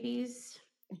 22q babies?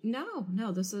 No,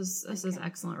 this is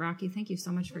excellent, Rocky. Thank you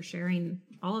so much for sharing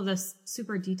all of this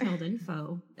super detailed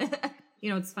info.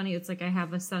 It's funny. It's like I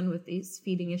have a son with these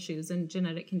feeding issues and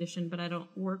genetic condition, but I don't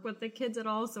work with the kids at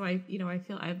all. So I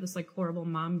feel I have this like horrible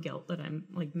mom guilt that I'm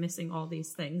like missing all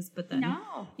these things. But then,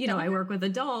 I work with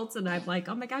adults and I'm like,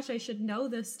 oh my gosh, I should know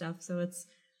this stuff. So it's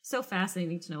so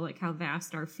fascinating to know like how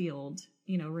vast our field,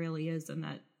 really is. And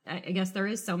that I guess there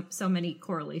is so many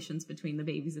correlations between the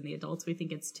babies and the adults. We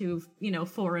think it's two,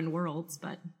 foreign worlds,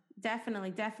 but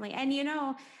definitely.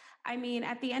 And,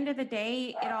 at the end of the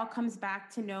day, it all comes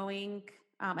back to knowing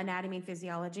anatomy and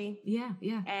physiology.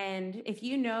 Yeah. And if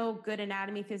you know good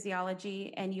anatomy,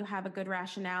 physiology, and you have a good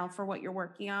rationale for what you're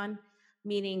working on,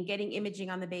 meaning getting imaging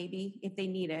on the baby if they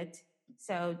need it.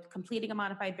 So completing a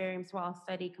modified barium swallow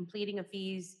study, completing a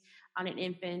FEES on an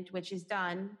infant, which is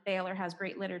done. Baylor has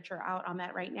great literature out on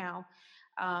that right now.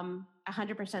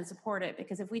 100% support it,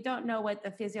 because if we don't know what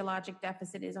the physiologic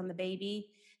deficit is on the baby,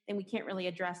 then we can't really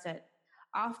address it.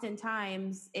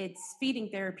 Oftentimes it's feeding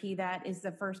therapy that is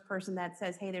the first person that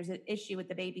says, hey, there's an issue with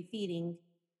the baby feeding.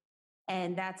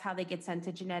 And that's how they get sent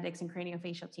to genetics and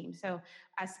craniofacial teams. So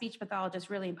as speech pathologists,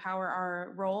 really empower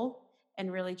our role and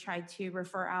really try to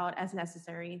refer out as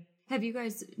necessary. Do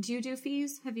you do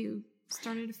FEES?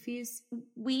 started a fees?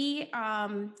 We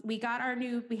had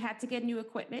to get new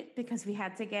equipment because we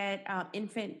had to get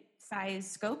infant size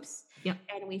scopes. Yep.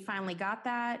 And we finally got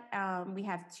that. We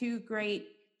have two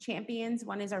great champions.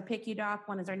 One is our PICU doc,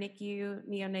 one is our NICU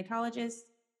neonatologist.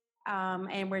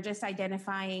 And we're just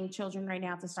identifying children right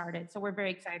now to start it. So we're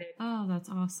very excited. Oh, that's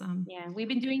awesome. Yeah, we've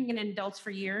been doing it in adults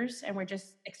for years, and we're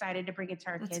just excited to bring it to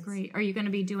our kids. That's great. Are you going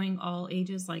to be doing all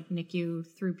ages, like NICU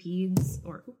through peds,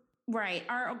 or? Right.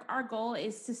 Our goal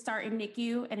is to start in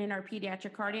NICU and in our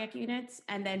pediatric cardiac units,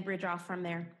 and then bridge off from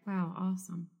there. Wow,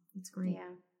 awesome. That's great. Yeah,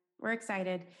 we're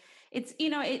excited. It's,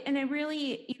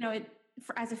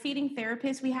 as a feeding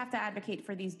therapist, we have to advocate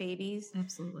for these babies.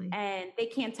 Absolutely. And they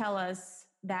can't tell us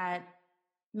that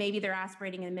maybe they're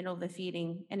aspirating in the middle of the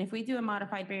feeding. And if we do a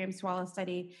modified barium swallow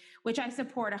study, which I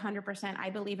support 100%, I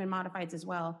believe in modifieds as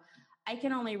well, I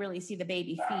can only really see the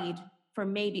baby feed for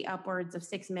maybe upwards of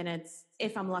 6 minutes,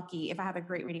 if I'm lucky, if I have a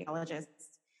great radiologist.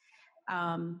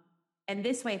 And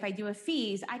this way, if I do a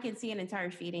fees, I can see an entire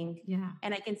feeding. Yeah.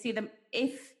 And I can see them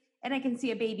and I can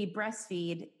see a baby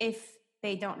breastfeed if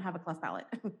they don't have a cleft palate.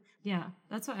 Yeah.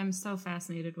 That's why I'm so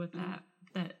fascinated with that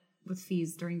with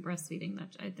fees during breastfeeding.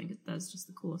 That I think that's just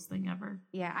the coolest thing ever.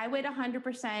 Yeah. I would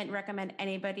 100% recommend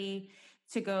anybody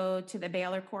to go to the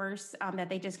Baylor course that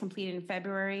they just completed in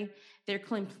February. They're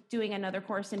doing another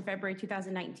course in February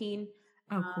 2019.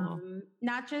 Oh, cool.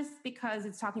 Not just because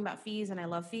it's talking about fees and I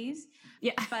love fees,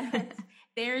 yeah, but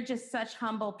they're just such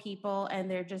humble people and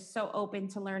they're just so open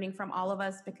to learning from all of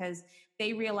us because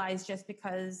they realize just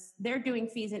because they're doing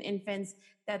fees in infants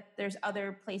that there's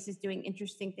other places doing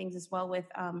interesting things as well with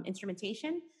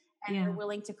instrumentation. And they're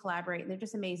willing to collaborate. And they're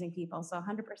just amazing people. So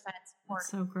 100% support. That's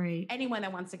so great. Anyone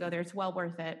that wants to go there, it's well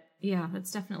worth it. Yeah,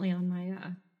 that's definitely on my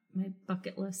my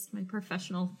bucket list, my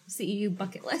professional CEU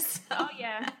bucket list. Oh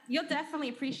yeah, you'll definitely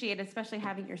appreciate it, especially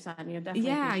having your son. You'll definitely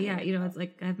yeah. You know, it's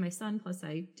like I have my son plus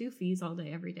I do fees all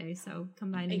day, every day. So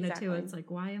combining the two, it's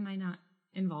like, why am I not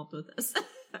involved with this?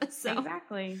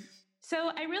 Exactly.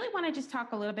 So I really want to just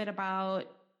talk a little bit about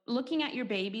looking at your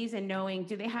babies and knowing,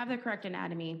 do they have the correct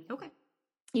anatomy? Okay.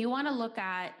 You want to look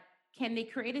at, can they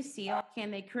create a seal?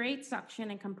 Can they create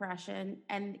suction and compression?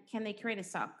 And can they create a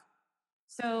suck?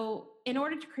 So in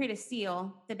order to create a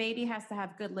seal, the baby has to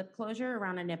have good lip closure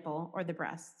around a nipple or the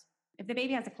breast. If the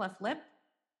baby has a cleft lip,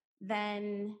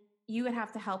 then you would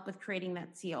have to help with creating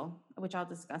that seal, which I'll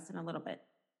discuss in a little bit.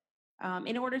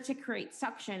 In order to create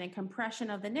suction and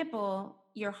compression of the nipple,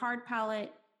 your hard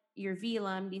palate, your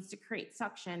velum needs to create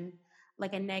suction,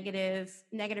 like a negative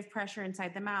pressure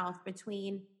inside the mouth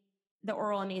between the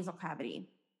oral and nasal cavity.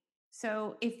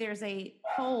 So if there's a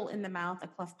hole in the mouth, a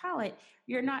cleft palate,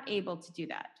 you're not able to do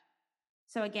that.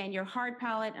 So again, your hard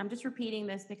palate, I'm just repeating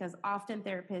this because often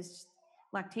therapists,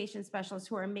 lactation specialists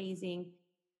who are amazing,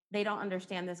 they don't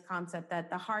understand this concept that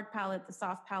the hard palate, the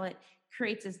soft palate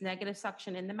creates this negative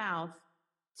suction in the mouth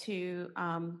to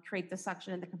create the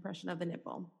suction and the compression of the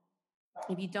nipple.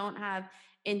 If you don't have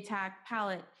intact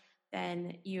palate,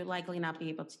 then you'll likely not be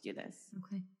able to do this.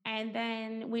 Okay. And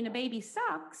then when a baby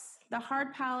sucks, the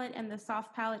hard palate and the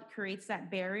soft palate creates that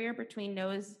barrier between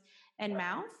nose and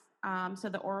mouth. So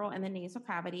the oral and the nasal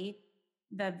cavity,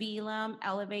 the velum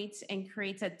elevates and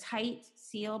creates a tight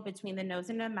seal between the nose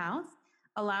and the mouth,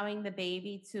 allowing the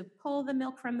baby to pull the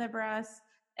milk from the breast,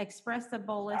 express the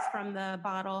bolus from the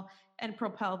bottle, and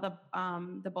propel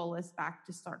the bolus back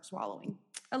to start swallowing.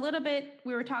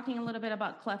 We were talking a little bit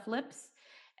about cleft lips.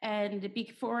 And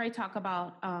before I talk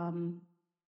about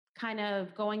kind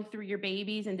of going through your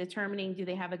babies and determining, do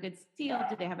they have a good seal?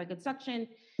 Do they have a good suction?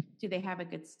 Do they have a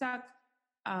good suck?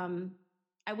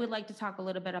 I would like to talk a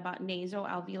little bit about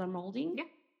nasoalveolar molding. Yeah.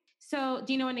 So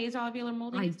do you know what nasoalveolar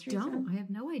molding is, Teresa? I don't. I have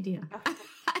no idea.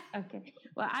 Okay.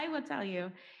 Well, I will tell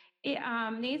you.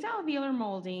 Nasoalveolar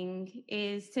molding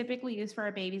is typically used for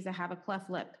our babies that have a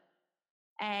cleft lip.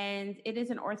 And it is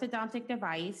an orthodontic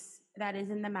device that is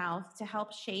in the mouth to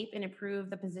help shape and improve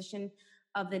the position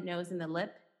of the nose and the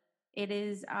lip. It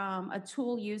is a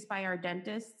tool used by our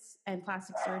dentists and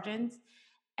plastic surgeons,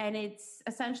 and it's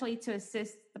essentially to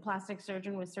assist the plastic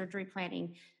surgeon with surgery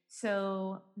planning.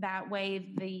 So that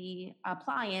way the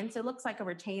appliance, it looks like a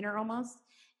retainer almost,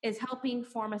 is helping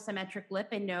form a symmetric lip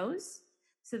and nose.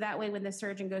 So that way when the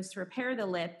surgeon goes to repair the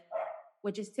lip,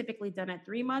 which is typically done at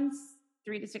 3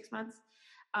 to 6 months,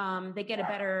 they get a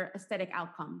better aesthetic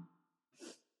outcome.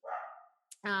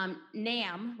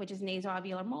 NAM, which is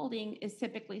nasoalveolar molding, is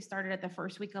typically started at the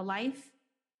first week of life,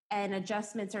 and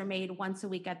adjustments are made once a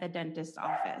week at the dentist's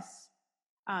office.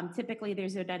 Typically,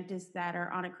 there's a dentist that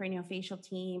are on a craniofacial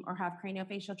team or have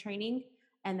craniofacial training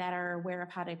and that are aware of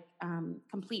how to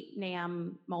complete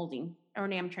NAM molding or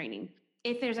NAM training.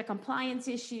 if there's a compliance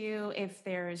issue, if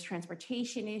there's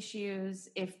transportation issues,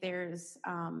 if there's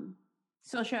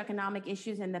socioeconomic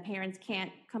issues and the parents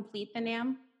can't complete the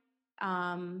NAM,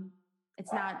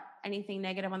 it's not anything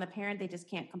negative on the parent. They just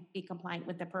can't be compliant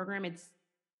with the program. It's,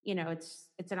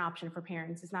 it's an option for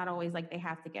parents. It's not always like they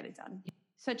have to get it done.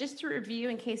 So just to review,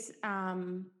 in case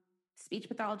speech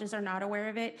pathologists are not aware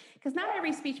of it, because not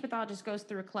every speech pathologist goes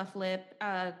through a cleft lip,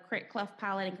 cleft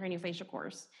palate, and craniofacial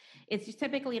course. It's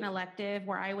typically an elective.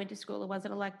 Where I went to school, it was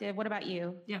an elective. What about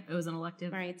you? Yeah, it was an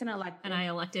elective. All right, it's an elective. And I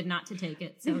elected not to take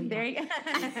it. So there you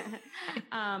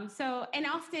go. So, and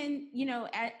often,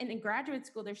 in graduate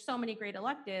school, there's so many great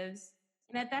electives.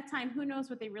 And at that time, who knows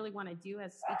what they really want to do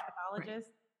as speech pathologists?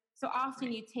 Right. So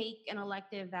often you take an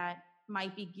elective that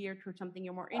might be geared towards something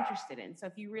you're more interested in. So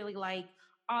if you really like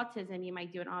autism, you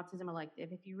might do an autism elective.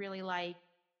 If you really like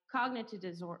cognitive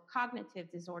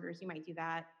disorders, you might do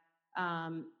that.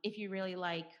 If you really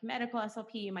like medical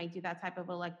SLP, you might do that type of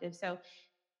elective. So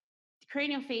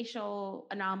craniofacial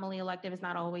anomaly elective is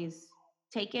not always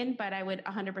taken, but I would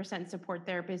 100% support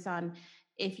therapists on,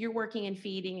 if you're working in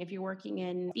feeding, if you're working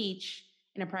in speech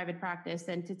in a private practice,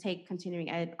 then to take continuing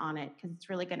ed on it, because it's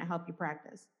really going to help you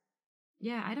practice.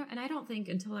 Yeah, I don't think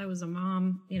until I was a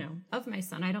mom, of my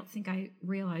son, I don't think I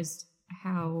realized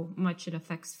how much it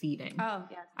affects feeding. Oh,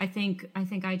 yes. I think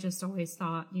I just always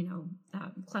thought,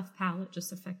 cleft palate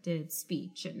just affected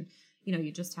speech, and,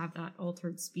 you just have that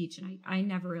altered speech. And I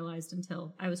never realized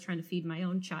until I was trying to feed my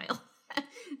own child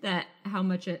that how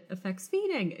much it affects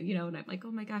feeding, and I'm like,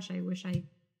 oh my gosh,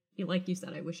 like you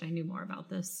said, I wish I knew more about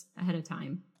this ahead of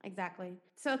time. Exactly.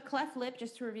 So cleft lip,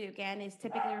 just to review again, is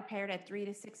typically repaired at 3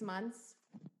 to 6 months.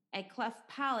 A cleft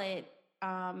palate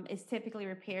is typically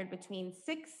repaired between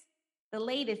the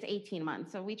latest 18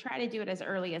 months. So we try to do it as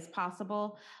early as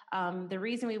possible. The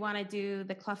reason we want to do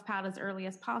the cleft palate as early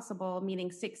as possible,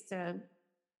 meaning 6 to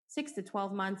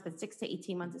 12 months, but 6 to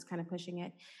 18 months is kind of pushing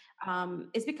it,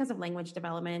 is because of language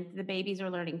development. The babies are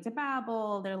learning to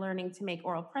babble. They're learning to make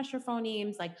oral pressure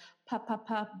phonemes like pa, pa,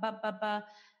 pa, ba, ba, ba.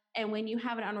 And when you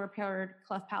have an unrepaired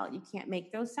cleft palate, you can't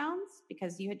make those sounds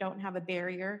because you don't have a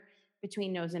barrier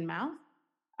between nose and mouth.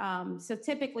 So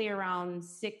typically around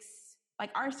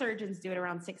our surgeons do it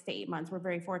around 6 to 8 months. We're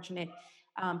very fortunate,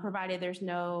 provided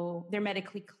they're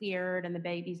medically cleared and the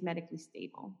baby's medically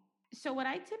stable. So what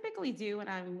I typically do when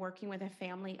I'm working with a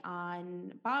family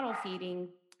on bottle feeding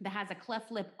that has a cleft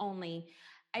lip only,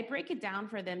 I break it down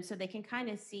for them so they can kind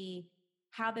of see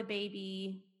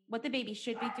what the baby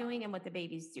should be doing and what the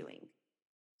baby's doing.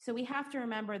 So we have to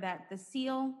remember that the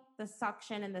seal, the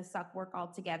suction, and the suck work all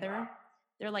together.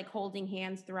 They're like holding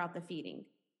hands throughout the feeding.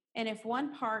 And if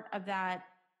one part of that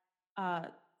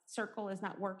circle is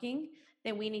not working,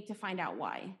 then we need to find out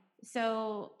why.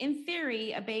 So in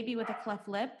theory, a baby with a cleft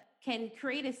lip can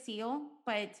create a seal,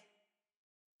 but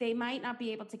they might not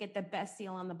be able to get the best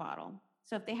seal on the bottle.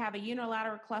 So if they have a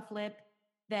unilateral cleft lip,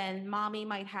 then mommy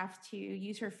might have to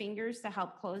use her fingers to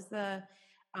help close not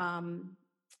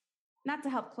to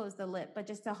help close the lip, but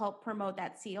just to help promote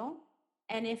that seal.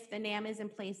 And if the NAM is in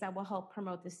place, that will help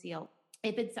promote the seal.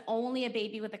 If it's only a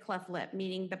baby with a cleft lip,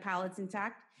 meaning the palate's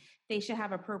intact, they should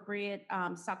have appropriate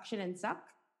suction and suck.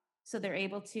 So they're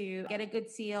able to get a good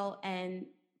seal and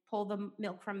pull the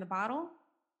milk from the bottle.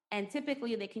 And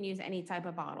typically they can use any type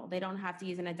of bottle. They don't have to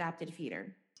use an adapted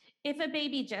feeder. If a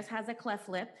baby just has a cleft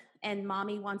lip and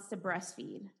mommy wants to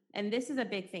breastfeed, and this is a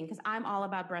big thing because I'm all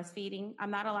about breastfeeding. I'm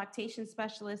not a lactation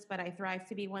specialist, but I thrive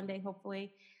to be one day,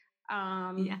 hopefully.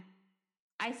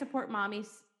 I support mommies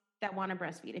that want to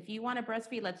breastfeed. If you want to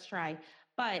breastfeed, let's try.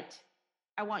 But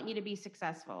I want you to be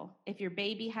successful. If your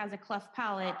baby has a cleft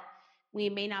palate, we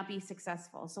may not be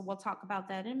successful. So we'll talk about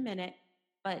that in a minute.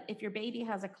 But if your baby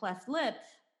has a cleft lip,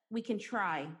 we can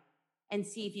try and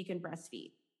see if you can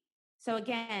breastfeed. So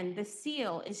again, the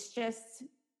seal is just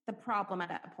the problem at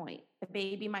that point. The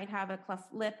baby might have a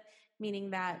cleft lip, meaning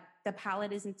that the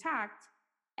palate is intact,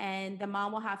 and the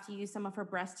mom will have to use some of her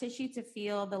breast tissue to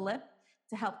feel the lip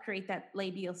to help create that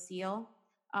labial seal.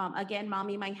 Again,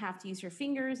 mommy might have to use her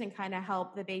fingers and kind of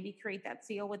help the baby create that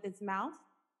seal with its mouth.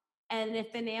 And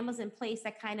if the NAM is in place,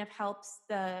 that kind of helps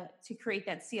to create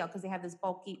that seal because they have this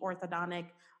bulky orthodontic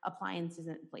appliances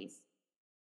in place.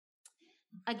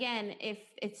 Again, if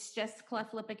it's just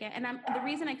cleft lip again, and the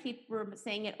reason I keep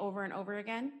saying it over and over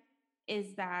again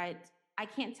is that I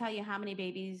can't tell you how many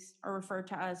babies are referred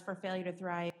to us for failure to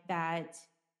thrive that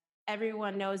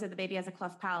everyone knows that the baby has a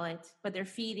cleft palate, but they're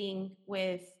feeding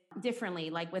differently,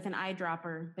 like with an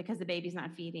eyedropper because the baby's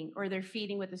not feeding, or they're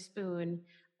feeding with a spoon,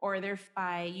 or they're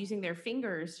by using their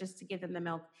fingers just to give them the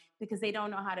milk because they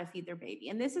don't know how to feed their baby.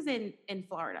 And this is in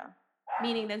Florida.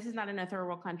 meaning this is not in a third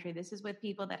world country. This is with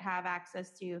people that have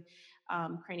access to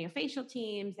craniofacial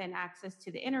teams and access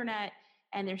to the internet,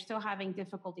 and they're still having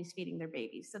difficulties feeding their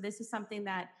babies. So this is something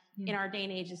that in our day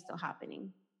and age is still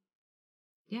happening.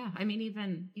 Yeah, I mean,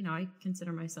 even, I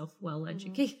consider myself well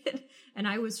educated, and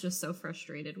I was just so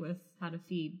frustrated with how to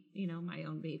feed, my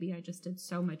own baby. I just did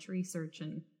so much research,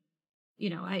 and,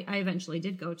 I eventually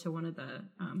did go to one of the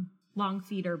long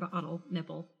feeder bottle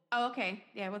nipple. Oh, okay.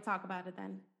 Yeah, we'll talk about it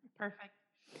then. Perfect.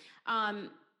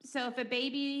 So if a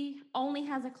baby only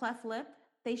has a cleft lip,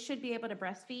 they should be able to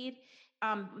breastfeed.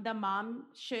 The mom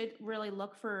should really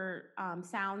look for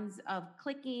sounds of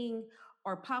clicking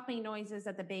or popping noises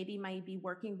that the baby might be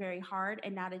working very hard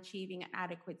and not achieving an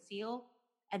adequate seal.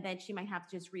 And then she might have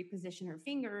to just reposition her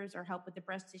fingers or help with the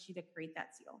breast tissue to create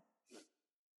that seal.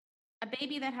 A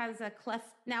baby that has a cleft,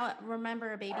 now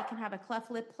remember, a baby can have a cleft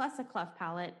lip plus a cleft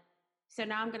palate. So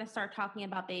now I'm going to start talking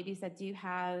about babies that do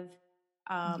have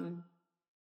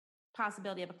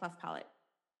possibility of a cleft palate.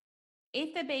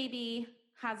 If the baby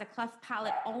has a cleft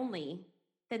palate only,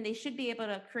 then they should be able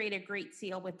to create a great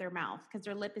seal with their mouth because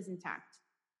their lip is intact.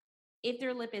 If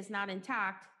their lip is not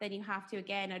intact, then you have to,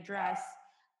 again, address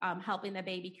helping the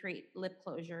baby create lip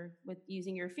closure with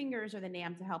using your fingers or the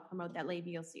NAM to help promote that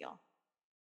labial seal.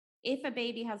 If a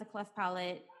baby has a cleft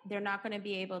palate, they're not going to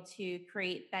be able to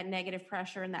create that negative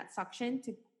pressure and that suction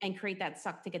and create that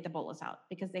suck to get the bolus out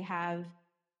because they have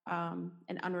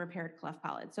an unrepaired cleft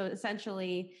palate. So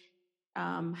essentially,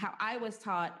 how I was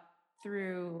taught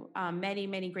through many,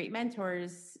 many great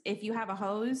mentors, if you have a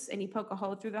hose and you poke a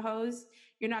hole through the hose,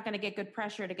 you're not going to get good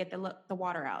pressure to get the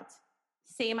water out.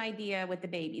 Same idea with the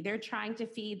baby. They're trying to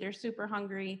feed, they're super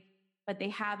hungry, but they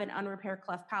have an unrepaired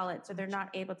cleft palate, so they're not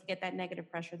able to get that negative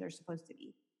pressure they're supposed to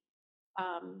be.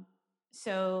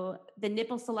 So the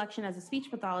nipple selection as a speech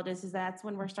pathologist is that's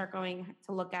when we're start going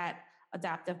to look at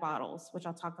adaptive bottles, which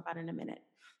I'll talk about in a minute.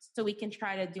 So we can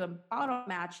try to do a bottle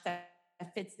match that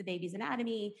fits the baby's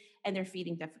anatomy and their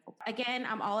feeding difficulty. Again,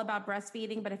 I'm all about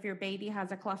breastfeeding, but if your baby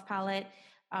has a cleft palate,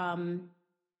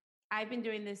 I've been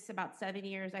doing this about 7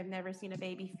 years. I've never seen a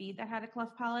baby feed that had a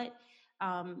cleft palate.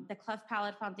 The Cleft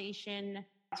Palate Foundation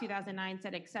 2009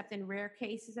 said, except in rare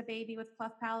cases, a baby with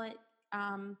cleft palate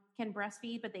can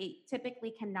breastfeed, but they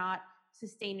typically cannot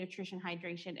sustain nutrition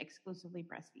hydration exclusively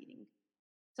breastfeeding.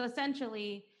 So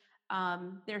essentially,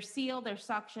 their seal, their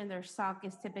suction, their suck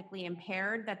is typically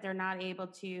impaired, that they're not able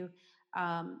to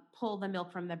pull the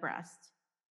milk from the breast.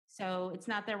 So it's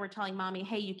not that we're telling mommy,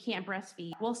 hey, you can't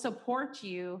breastfeed. We'll support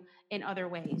you in other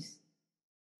ways.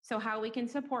 So how we can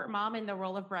support mom in the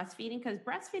role of breastfeeding, because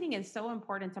breastfeeding is so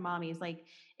important to mommies. Like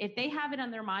if they have it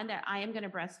on their mind that I am going to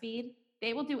breastfeed,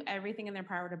 they will do everything in their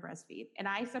power to breastfeed. And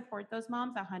I support those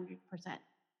moms 100%.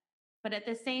 But at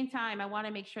the same time, I want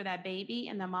to make sure that baby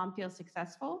and the mom feel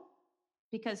successful,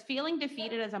 because feeling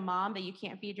defeated as a mom that you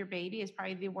can't feed your baby is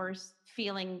probably the worst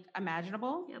feeling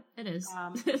imaginable. Yep, it is.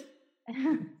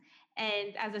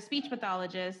 And as a speech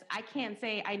pathologist, I can't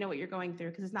say I know what you're going through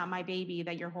because it's not my baby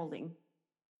that you're holding.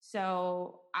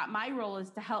 So my role is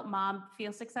to help mom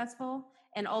feel successful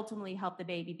and ultimately help the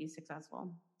baby be successful.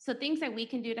 So things that we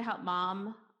can do to help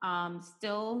mom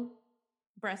still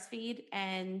breastfeed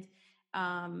and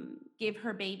give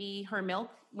her baby her milk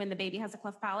when the baby has a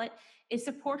cleft palate is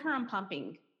support her on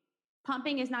pumping.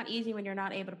 Pumping is not easy when you're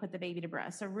not able to put the baby to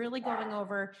breast. So really going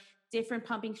over different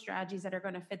pumping strategies that are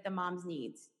going to fit the mom's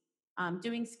needs.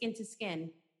 Doing skin to skin,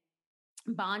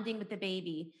 bonding with the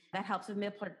baby that helps with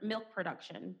milk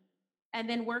production, and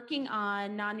then working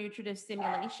on non-nutritive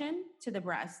stimulation to the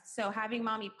breast. So having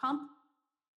mommy pump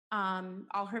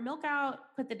all her milk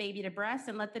out, put the baby to breast,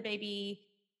 and let the baby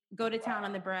go to town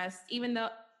on the breast, even though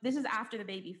this is after the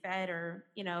baby fed, or,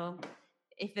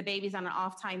 if the baby's on an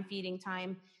off time, feeding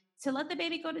time, to let the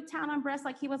baby go to town on breast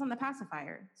like he was on the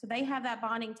pacifier. So they have that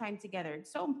bonding time together.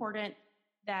 It's so important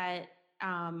that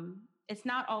it's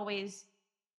not always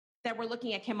that we're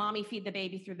looking at, can mommy feed the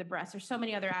baby through the breast? There's so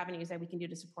many other avenues that we can do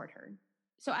to support her.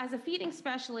 So as a feeding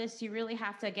specialist, you really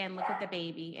have to, again, look at the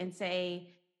baby and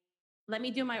say, let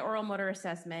me do my oral motor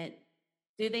assessment.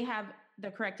 Do they have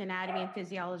the correct anatomy and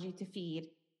physiology to feed?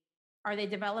 Are they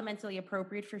developmentally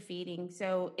appropriate for feeding?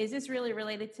 So is this really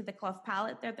related to the cleft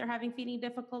palate that they're having feeding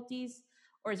difficulties?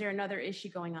 Or is there another issue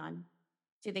going on?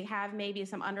 Do they have maybe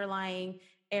some underlying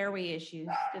airway issues?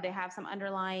 Do they have some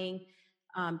underlying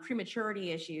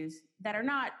prematurity issues that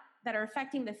are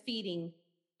affecting the feeding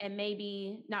and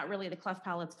maybe not really the cleft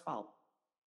palate's fault?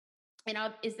 And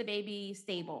is the baby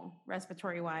stable,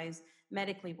 respiratory wise,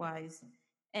 medically wise?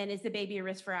 And is the baby a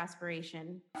risk for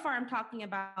aspiration? So far, I'm talking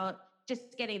about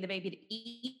just getting the baby to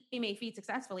eat. He may feed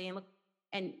successfully and look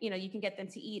And, you can get them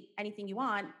to eat anything you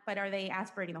want, but are they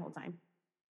aspirating the whole time?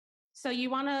 So you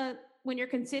want to, when you're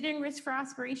considering risk for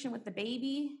aspiration with the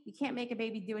baby, you can't make a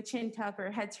baby do a chin tuck or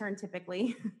a head turn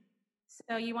typically.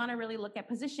 So you want to really look at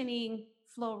positioning,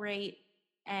 flow rate,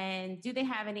 and do they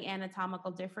have any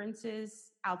anatomical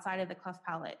differences outside of the cleft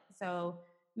palate? So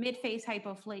mid-face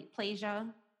hypoplasia,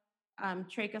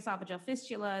 tracheoesophageal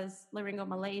fistulas,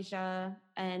 laryngomalacia,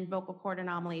 and vocal cord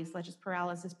anomalies such as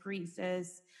paralysis,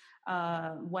 paresis,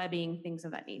 webbing, things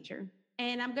of that nature.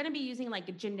 And I'm going to be using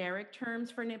like generic terms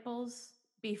for nipples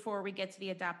before we get to the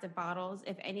adaptive bottles.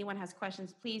 If anyone has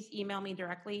questions, please email me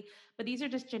directly. But these are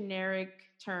just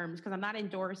generic terms because I'm not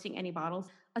endorsing any bottles.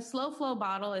 A slow flow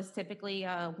bottle is typically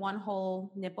a one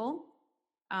hole nipple.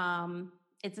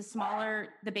 It's a smaller,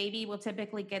 the baby will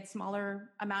typically get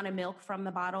smaller amount of milk from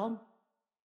the bottle.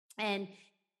 And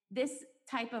this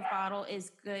type of bottle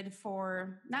is good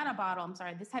for, not a bottle, I'm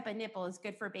sorry, this type of nipple is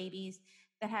good for babies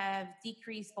that have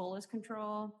decreased bolus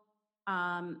control,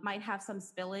 might have some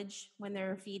spillage when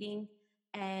they're feeding,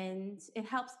 and it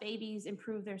helps babies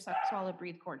improve their suck, swallow,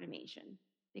 breathe coordination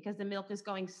because the milk is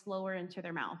going slower into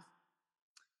their mouth.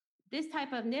 This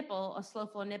type of nipple, a slow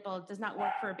flow nipple, does not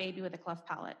work for a baby with a cleft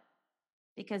palate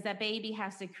because that baby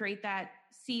has to create that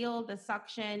seal, the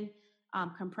suction,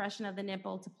 compression of the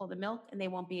nipple to pull the milk, and they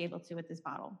won't be able to with this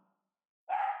bottle.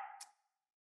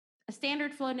 A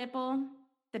standard flow nipple,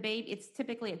 it's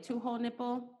typically a 2-hole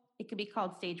nipple. It could be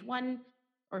called stage 1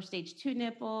 or stage 2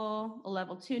 nipple, a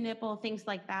level 2 nipple, things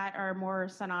like that are more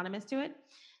synonymous to it.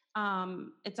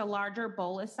 It's a larger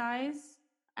bolus size.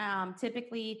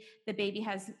 Typically, the baby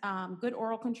has good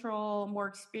oral control, more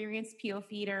experienced PO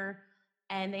feeder,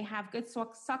 and they have good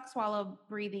suck, swallow,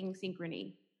 breathing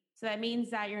synchrony. So that means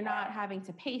that you're not having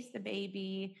to pace the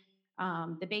baby.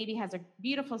 The baby has a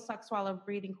beautiful suck, swallow,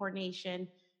 breathing coordination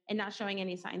and not showing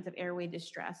any signs of airway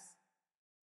distress.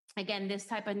 Again, this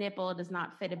type of nipple does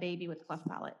not fit a baby with cleft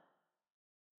palate.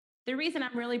 The reason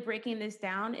I'm really breaking this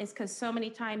down is because so many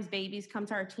times babies come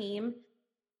to our team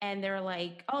and they're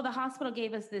like, oh, the hospital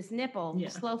gave us this nipple,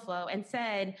 slow flow, and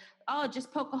said, oh,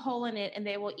 just poke a hole in it and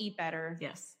they will eat better.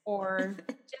 Yes. Or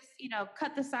just,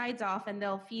 cut the sides off and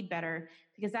they'll feed better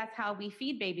because that's how we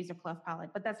feed babies with cleft palate,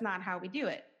 but that's not how we do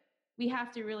it. We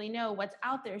have to really know what's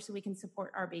out there so we can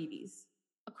support our babies.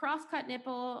 A cross-cut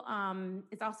nipple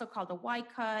is also called a Y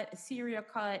cut, a serial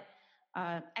cut,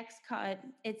 X cut.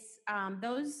 It's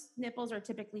those nipples are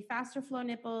typically faster flow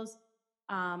nipples,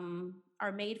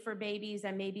 are made for babies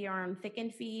that maybe are on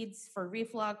thickened feeds for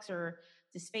reflux or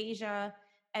dysphagia.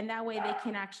 And that way they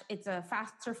can it's a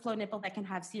faster flow nipple that can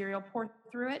have cereal pour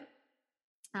through it.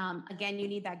 Again, you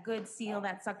need that good seal,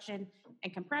 that suction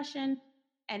and compression,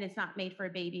 and it's not made for a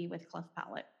baby with cleft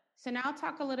palate. So now I'll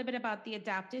talk a little bit about the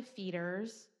adaptive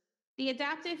feeders. The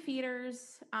adaptive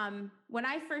feeders, when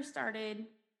I first started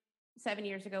 7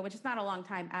 years ago, which is not a long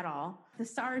time at all, the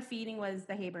star of feeding was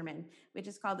the Haberman, which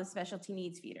is called the specialty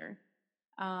needs feeder.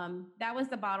 That was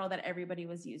the bottle that everybody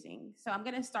was using. So I'm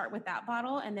going to start with that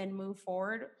bottle and then move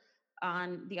forward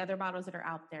on the other bottles that are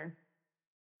out there.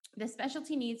 The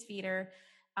specialty needs feeder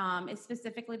is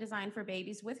specifically designed for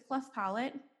babies with cleft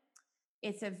palate.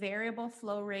 It's a variable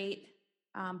flow rate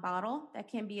bottle that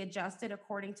can be adjusted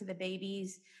according to the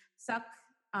baby's suck,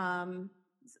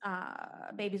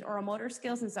 baby's oral motor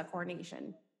skills and suck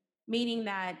coordination, meaning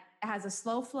that it has a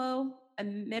slow flow, a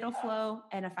middle flow,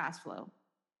 and a fast flow.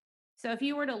 So if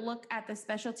you were to look at the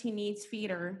specialty needs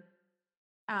feeder,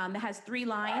 that has 3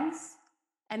 lines,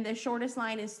 and the shortest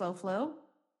line is slow flow,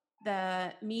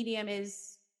 the medium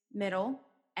is middle,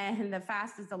 and the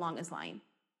fast is the longest line.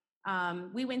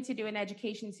 We went to do an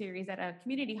education series at a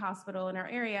community hospital in our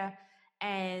area,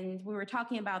 and we were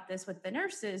talking about this with the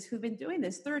nurses who've been doing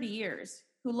this 30 years,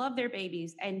 who love their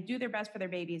babies and do their best for their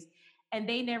babies, and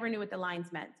they never knew what the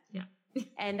lines meant. Yeah.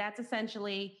 And that's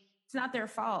essentially, it's not their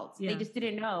fault. Yeah. They just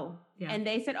didn't know. Yeah. And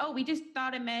they said, oh, we just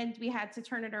thought it meant we had to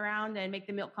turn it around and make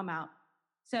the milk come out.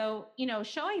 So,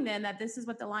 showing them that this is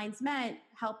what the lines meant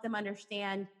helped them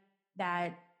understand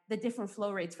that the different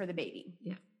flow rates for the baby.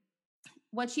 Yeah.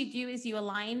 What you do is you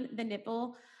align the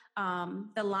nipple,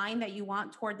 the line that you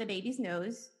want toward the baby's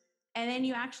nose, and then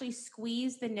you actually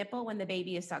squeeze the nipple when the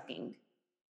baby is sucking.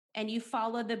 And you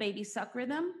follow the baby's suck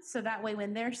rhythm. So that way,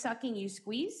 when they're sucking, you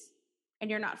squeeze and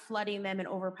you're not flooding them and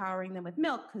overpowering them with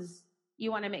milk because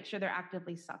you want to make sure they're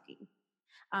actively sucking.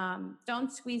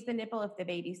 Don't squeeze the nipple if the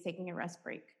baby's taking a rest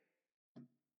break.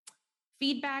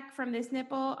 Feedback from this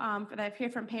nipple that I've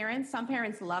heard from parents, some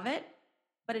parents love it,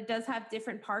 but it does have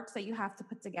different parts that you have to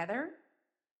put together.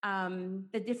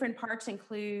 The different parts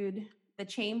include the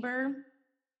chamber.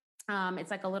 It's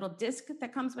like a little disc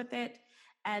that comes with it,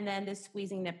 and then the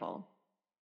squeezing nipple.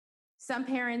 Some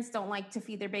parents don't like to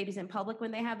feed their babies in public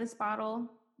when they have this bottle.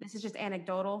 This is just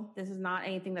anecdotal. This is not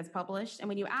anything that's published. And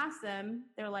when you ask them,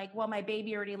 they're like, well, my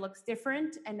baby already looks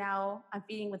different, and now I'm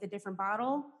feeding with a different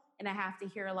bottle, and I have to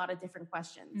hear a lot of different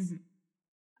questions.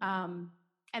 And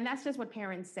that's just what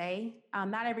parents say.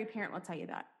 Not every parent will tell you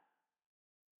that.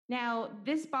 Now,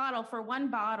 this bottle, for one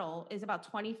bottle, is about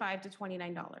 $25 to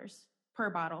 $29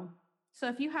 per bottle. So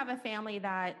if you have a family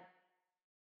that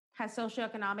has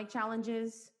socioeconomic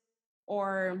challenges,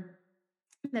 or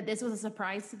that this was a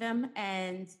surprise to them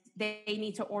and they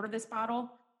need to order this bottle,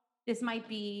 this might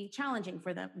be challenging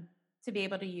for them to be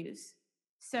able to use.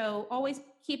 So always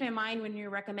keep in mind when you're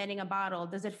recommending a bottle,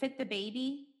 does it fit the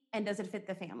baby and does it fit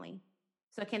the family?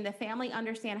 So can the family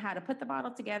understand how to put the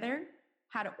bottle together,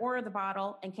 how to order the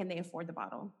bottle, and can they afford the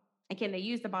bottle? And can they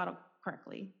use the bottle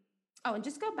correctly? Oh, and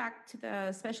just go back to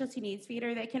the specialty needs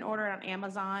feeder. They can order it on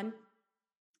Amazon,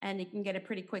 and you can get it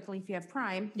pretty quickly if you have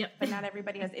Prime. Yep. But not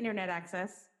everybody has internet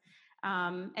access.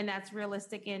 And that's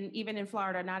realistic. And even in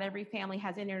Florida, not every family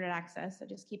has internet access. So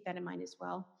just keep that in mind as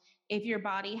well. If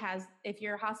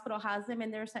your hospital has them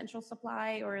in their essential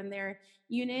supply or in their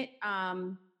unit,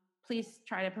 please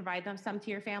try to provide them some to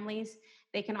your families.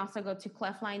 They can also go to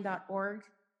clefline.org,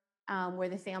 where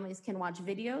the families can watch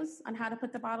videos on how to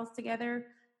put the bottles together,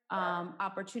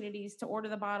 opportunities to order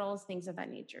the bottles, things of that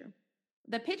nature.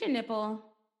 The pigeon nipple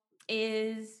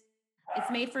it's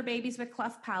made for babies with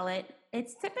cleft palate.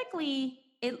 It's typically,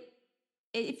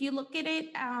 if you look at it,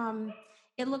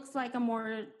 it looks like a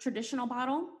more traditional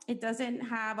bottle. It doesn't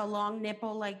have a long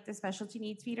nipple like the specialty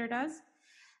needs feeder does.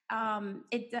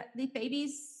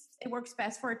 It works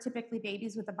best for typically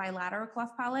babies with a bilateral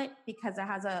cleft palate because it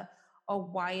has a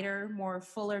wider, more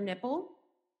fuller nipple.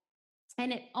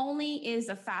 And it only is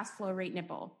a fast flow rate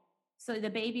nipple. So the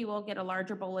baby will get a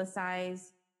larger bolus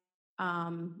size,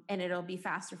 and it'll be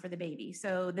faster for the baby.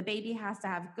 So the baby has to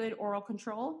have good oral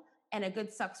control and a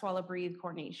good suck, swallow, breathe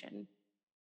coordination.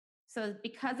 So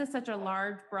because it's such a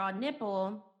large, broad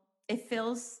nipple, it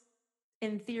feels,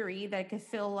 in theory, that it could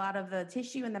fill a lot of the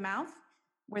tissue in the mouth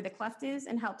where the cleft is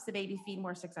and helps the baby feed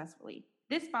more successfully.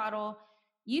 This bottle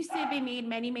used to be made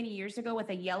many, many years ago with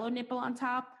a yellow nipple on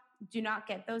top. Do not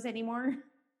get those anymore.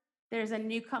 There's a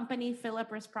new company,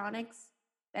 Philip Respironics,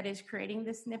 that is creating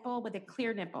this nipple with a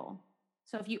clear nipple.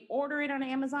 So if you order it on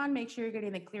Amazon, make sure you're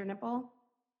getting the clear nipple.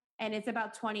 And it's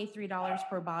about $23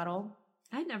 per bottle.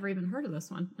 I'd never even heard of this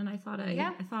one, and I thought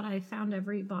I found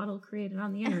every bottle created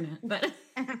on the internet. But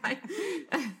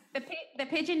the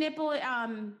pigeon nipple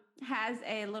has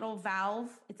a little valve.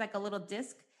 It's like a little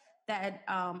disc that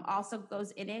also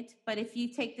goes in it. But if you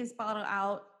take this bottle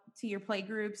out to your play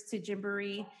groups, to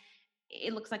Gymboree,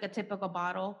 it looks like a typical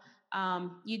bottle.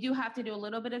 You do have to do a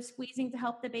little bit of squeezing to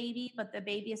help the baby, but the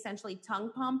baby essentially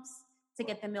tongue pumps to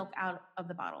get the milk out of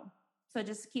the bottle. So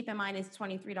just keep in mind it's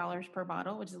 $23 per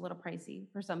bottle, which is a little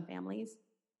pricey for some families.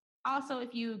 Also,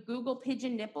 if you Google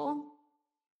pigeon nipple,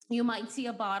 you might see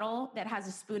a bottle that has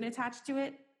a spoon attached to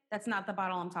it. That's not the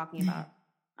bottle I'm talking about.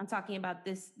 I'm talking about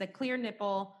the clear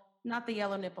nipple, not the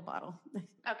yellow nipple bottle.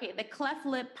 Okay, the Cleft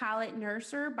Lip Palate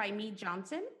Nurser by Mead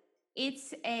Johnson.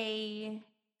 It's a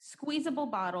squeezable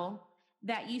bottle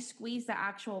that you squeeze the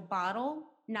actual bottle,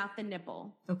 not the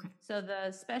nipple. Okay. So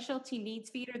the specialty needs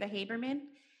feeder, the Haberman,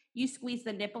 you squeeze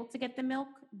the nipple to get the milk.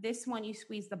 This one, you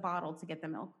squeeze the bottle to get the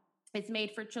milk. It's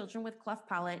made for children with cleft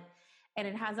palate, and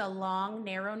it has a long,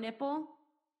 narrow nipple.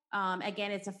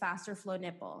 Again, it's a faster flow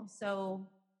nipple. So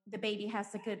the baby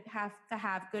has to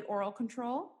have good oral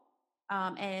control,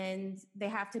 and they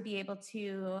have to be able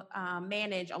to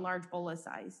manage a large bolus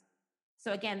size.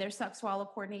 So again, their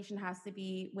suck-swallow coordination has to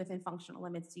be within functional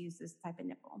limits to use this type of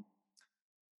nipple.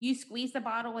 You squeeze the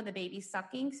bottle when the baby's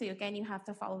sucking. So again, you have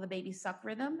to follow the baby's suck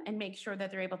rhythm and make sure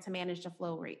that they're able to manage the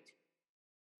flow rate.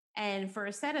 And for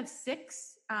a set of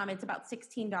 6, it's about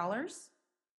 $16.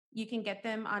 You can get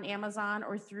them on Amazon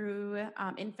or through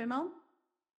Infimo.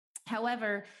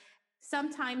 However,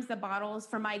 sometimes the bottles,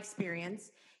 from my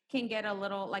experience, can get a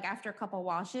little, like after a couple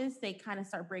washes, they kind of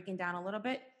start breaking down a little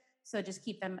bit. So just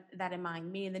keep that in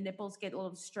mind, meaning the nipples get a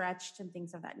little stretched and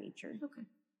things of that nature. Okay.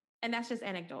 And that's just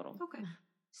anecdotal. Okay.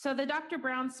 So the Dr.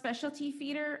 Brown's specialty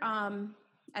feeder,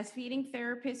 as feeding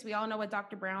therapists, we all know what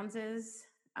Dr. Brown's is.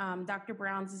 Dr.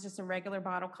 Brown's is just a regular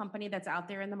bottle company that's out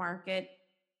there in the market.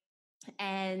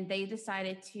 And they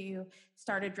decided to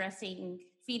start addressing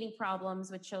feeding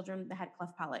problems with children that had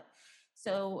cleft palate.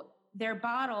 So their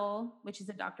bottle, which is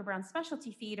a Dr. Brown's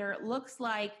specialty feeder, looks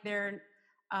like their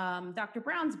Dr.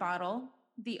 Brown's bottle.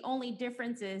 The only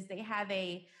difference is they have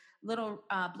a little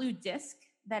blue disc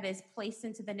that is placed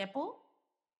into the nipple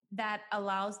that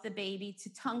allows the baby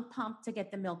to tongue pump to get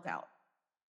the milk out.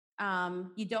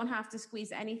 You don't have to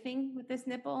squeeze anything with this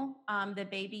nipple. The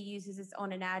baby uses its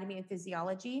own anatomy and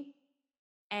physiology.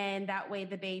 And that way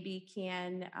the baby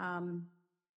can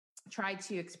try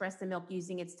to express the milk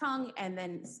using its tongue and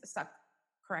then suck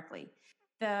correctly.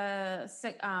 The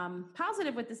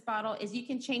positive with this bottle is you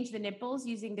can change the nipples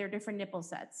using their different nipple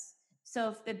sets. So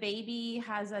if the baby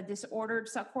has a disordered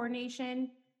suck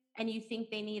coordination and you think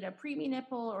they need a preemie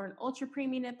nipple or an ultra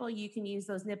preemie nipple, you can use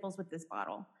those nipples with this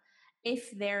bottle.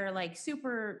 If they're like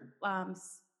super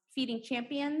feeding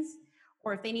champions,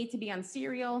 or if they need to be on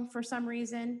cereal for some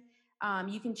reason,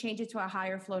 you can change it to a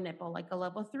higher flow nipple, like a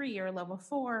level 3 or level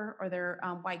 4, or their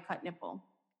white cut nipple.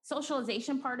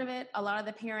 Socialization part of it, a lot of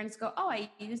the parents go, oh,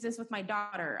 I use this with my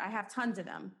daughter. I have tons of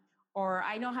them. Or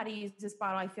I know how to use this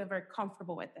bottle. I feel very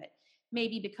comfortable with it.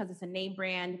 Maybe because it's a name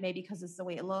brand, maybe because it's the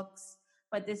way it looks.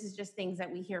 But this is just things that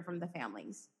we hear from the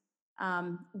families.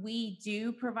 We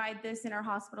do provide this in our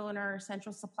hospital, in our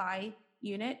central supply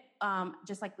unit.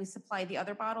 Just like we supply the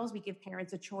other bottles, we give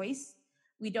parents a choice.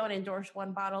 We don't endorse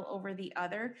one bottle over the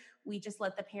other. We just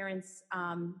let the parents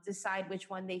decide which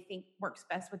one they think works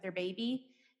best with their baby,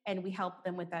 and we help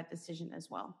them with that decision as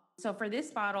well. So for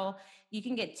this bottle, you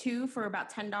can get 2 for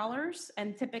about $10,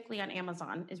 and typically on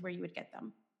Amazon is where you would get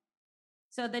them.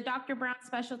 So the Dr. Brown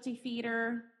specialty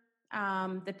feeder,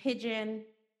 the Pigeon,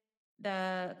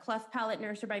 the Cleft Palate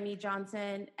Nursery by Mead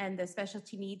Johnson, and the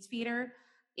specialty needs feeder.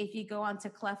 If you go onto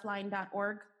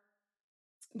cleftline.org,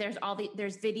 there's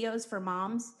videos for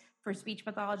moms, for speech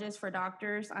pathologists, for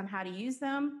doctors on how to use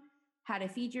them, how to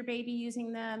feed your baby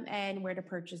using them, and where to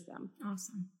purchase them.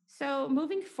 Awesome. So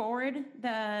moving forward,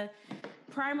 the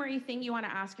primary thing you want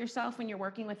to ask yourself when you're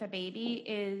working with a baby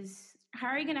is, how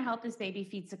are you going to help this baby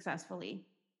feed successfully?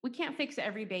 We can't fix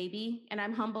every baby, and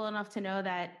I'm humble enough to know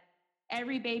that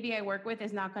every baby I work with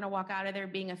is not going to walk out of there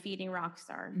being a feeding rock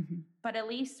star. Mm-hmm. But at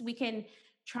least we can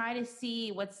try to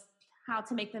see how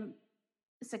to make them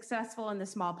successful in the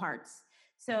small parts.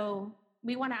 So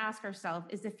we want to ask ourselves,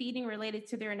 is the feeding related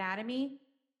to their anatomy,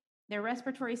 their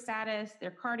respiratory status,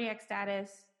 their cardiac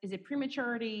status? Is it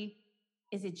prematurity?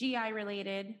 Is it GI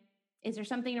related? Is there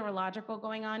something neurological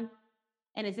going on?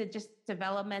 And is it just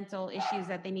developmental issues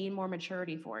that they need more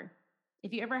maturity for?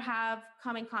 If you ever have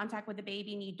come in contact with a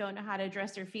baby and you don't know how to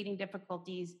address their feeding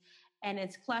difficulties and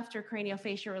it's cleft or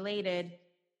craniofacial related,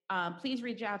 please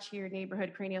reach out to your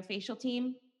neighborhood craniofacial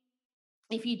team.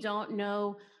 If you don't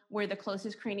know where the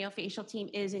closest craniofacial team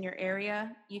is in your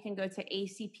area, you can go to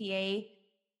acpa-cpf.org,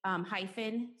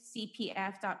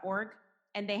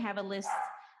 and they have a list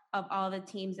of all the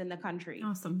teams in the country.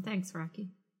 Awesome. Thanks, Rocky.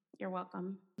 You're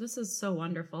welcome. This is so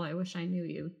wonderful. I wish I knew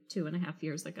you 2.5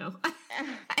 years ago.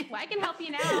 Well, I can help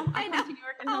you now. I know. New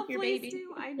York and help your baby.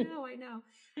 Do. I know.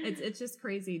 It's just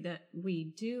crazy that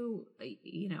we do,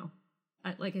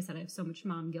 like I said, I have so much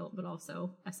mom guilt, but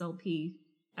also SLP.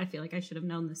 I feel like I should have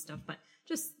known this stuff, but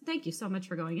just thank you so much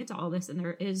for going into all this. And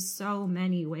there is so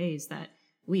many ways that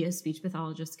we as speech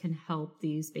pathologists can help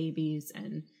these babies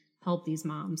and help these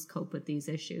moms cope with these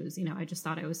issues. I just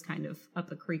thought I was kind of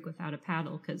up a creek without a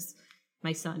paddle because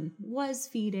my son was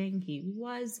feeding, he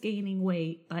was gaining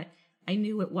weight, but I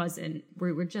knew it wasn't,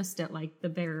 we were just at like the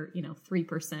bare,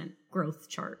 3% growth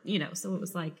chart, so it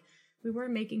was like, we were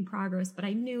making progress, but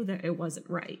I knew that it wasn't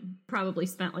right. Probably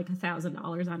spent like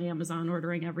 $1,000 on Amazon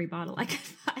ordering every bottle I could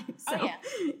find. So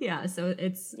so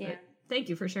thank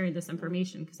you for sharing this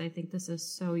information, because I think this is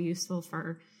so useful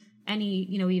for any,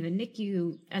 even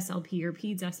NICU SLP or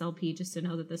PEDS SLP, just to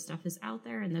know that this stuff is out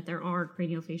there and that there are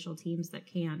craniofacial teams that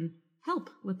can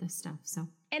help with this stuff. So,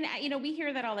 and we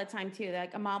hear that all the time too.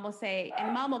 Like a mom will say,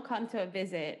 and mom will come to a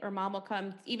visit, or mom will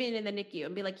come even in the NICU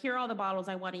and be like, here are all the bottles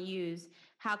I want to use.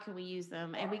 How can we use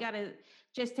them? And we got to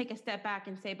just take a step back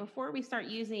and say, before we start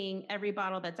using every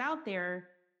bottle that's out there,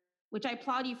 which I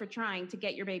applaud you for trying to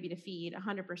get your baby to feed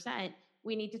 100%,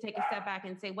 we need to take a step back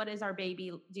and say, what is our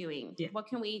baby doing? Yeah. What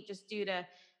can we just do to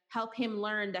help him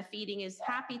learn that feeding is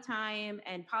happy time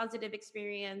and positive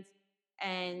experience?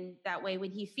 And that way,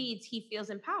 when he feeds, he feels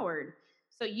empowered.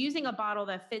 So using a bottle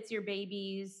that fits your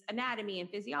baby's anatomy and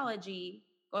physiology,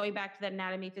 going back to the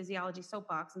anatomy physiology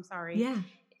soapbox, I'm sorry. Yeah.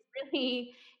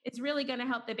 It's really going to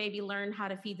help the baby learn how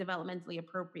to feed developmentally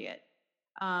appropriate.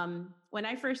 When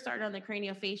I first started on the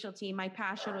craniofacial team, my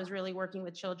passion was really working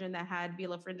with children that had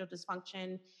velopharyngeal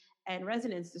dysfunction and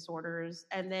resonance disorders.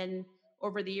 And then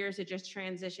over the years, it just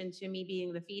transitioned to me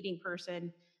being the feeding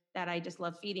person that I just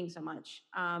love feeding so much.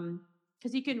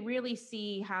 Because you can really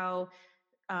see how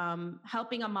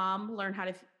helping a mom learn how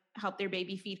to help their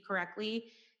baby feed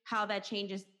correctly, how that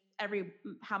changes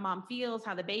how mom feels,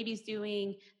 how the baby's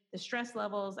doing, the stress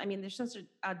levels. I mean, there's such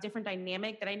a different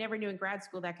dynamic that I never knew in grad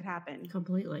school that could happen.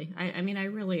 Completely. I mean, I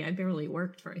barely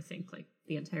worked for, I think, like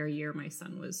the entire year my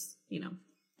son was,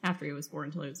 after he was born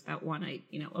until he was about 1, I,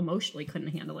 emotionally couldn't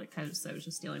handle it because I was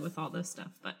just dealing with all this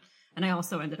stuff. And I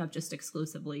also ended up just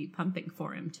exclusively pumping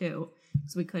for him too.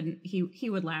 So we couldn't, he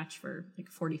would latch for like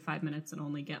 45 minutes and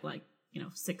only get like,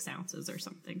 6 ounces or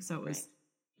something. So it was,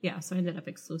 so I ended up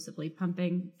exclusively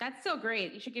pumping. That's so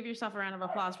great. You should give yourself a round of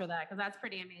applause for that, because that's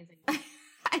pretty amazing.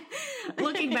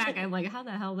 Looking back, I'm like, how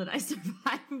the hell did I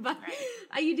survive? But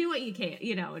you do what you can,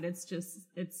 and it's just,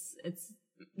 it's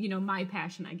my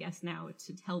passion, I guess, now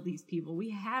to tell these people we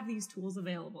have these tools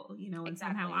available, and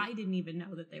somehow I didn't even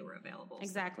know that they were available.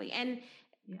 Exactly. So. And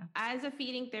as a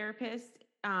feeding therapist,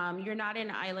 you're not in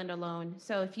an island alone.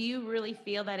 So if you really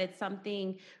feel that it's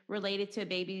something related to a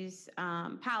baby's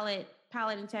palate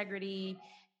integrity,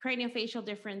 craniofacial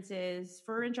differences,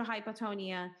 pharyngeal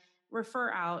hypotonia,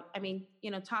 refer out. I mean,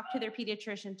 talk to their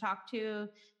pediatrician, talk to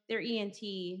their ENT,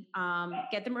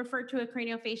 get them referred to a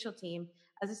craniofacial team.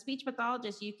 As a speech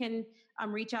pathologist, you can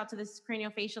reach out to this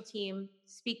craniofacial team,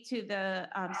 speak to the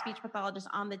speech pathologist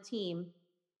on the team,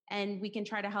 and we can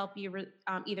try to help you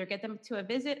either get them to a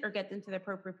visit or get them to the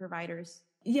appropriate providers.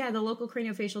 Yeah, the local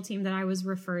craniofacial team that I was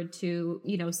referred to,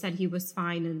 said he was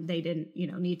fine and they didn't,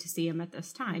 need to see him at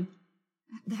this time.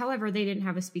 However, they didn't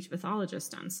have a speech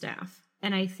pathologist on staff.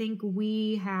 And I think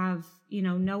we have,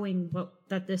 knowing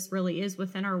that this really is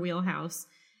within our wheelhouse,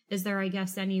 is there, I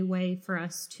guess, any way for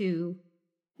us to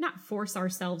not force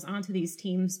ourselves onto these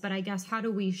teams, but I guess how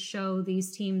do we show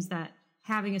these teams that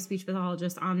having a speech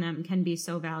pathologist on them can be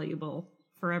so valuable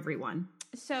for everyone?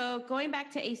 So going back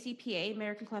to ACPA,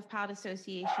 American Cleft Palate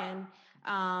Association,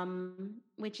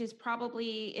 which is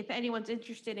probably, if anyone's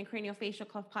interested in craniofacial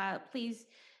cleft palate, please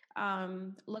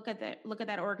look at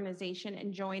that organization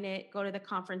and join it. Go to the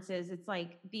conferences. It's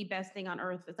like the best thing on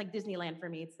earth. It's like Disneyland for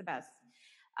me. It's the best.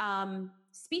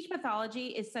 Speech pathology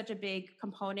is such a big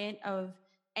component of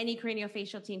any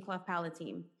craniofacial team, cleft palate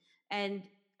team. And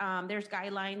there's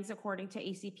guidelines according to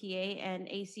ACPA, and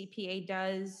ACPA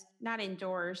does not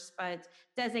endorse, but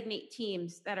designate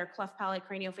teams that are cleft palate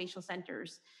craniofacial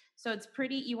centers. So it's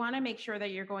you want to make sure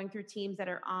that you're going through teams that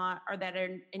are that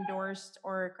are endorsed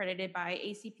or accredited by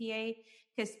ACPA,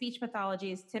 because speech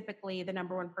pathology is typically the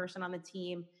number one person on the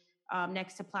team,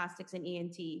 next to plastics and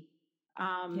ENT.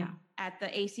 At the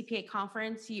ACPA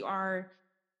conference, you are,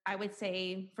 I would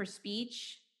say, for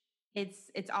speech,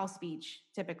 it's all speech.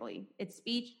 Typically it's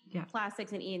speech,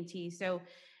 plastics, and ENT. So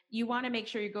you want to make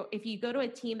sure if you go to a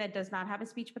team that does not have a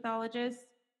speech pathologist,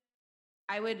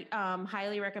 I would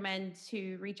highly recommend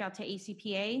to reach out to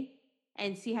ACPA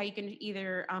and see how you can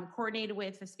either coordinate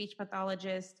with a speech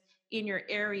pathologist in your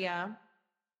area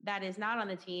that is not on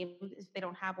the team if they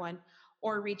don't have one,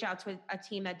 or reach out to a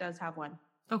team that does have one.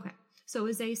 Okay. So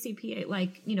is ACPA,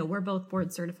 we're both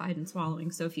board certified in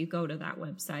swallowing. So if you go to that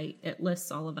website, it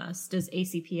lists all of us. Does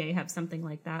ACPA have something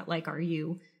like that? Like, are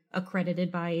you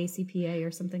accredited by ACPA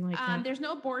or something like that? There's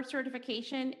no board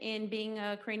certification in being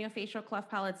a craniofacial cleft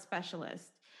palate specialist.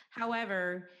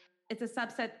 However, it's a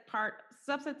subset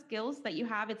skills that you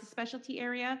have. It's a specialty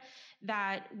area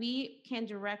that we can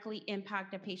directly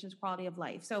impact a patient's quality of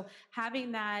life. So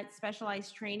having that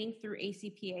specialized training through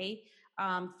ACPA,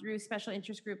 through special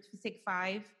interest groups,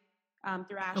 SIG5,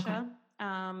 through ASHA,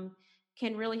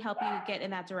 can really help you get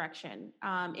in that direction.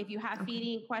 If you have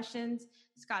feeding questions,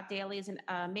 Scott Daly is an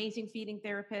amazing feeding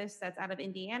therapist that's out of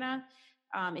Indiana.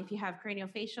 If you have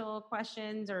craniofacial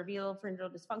questions or velopharyngeal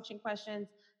dysfunction questions,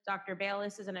 Dr.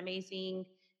 Bayless is an amazing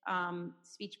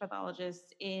speech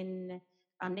pathologist in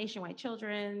Nationwide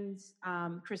Children's.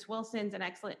 Chris Wilson's an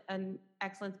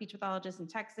excellent speech pathologist in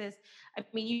Texas. I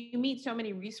mean, you meet so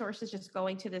many resources just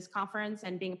going to this conference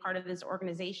and being part of this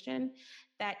organization,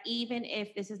 that even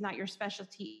if this is not your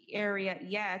specialty area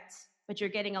yet, but you're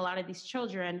getting a lot of these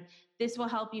children, this will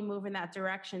help you move in that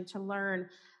direction to learn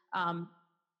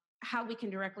how we can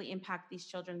directly impact these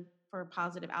children for a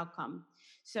positive outcome.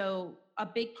 So a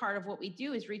big part of what we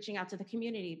do is reaching out to the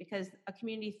community, because a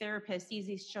community therapist sees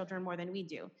these children more than we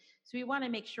do. So we want to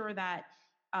make sure that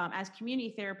as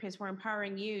community therapists, we're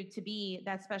empowering you to be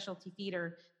that specialty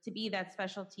feeder, to be that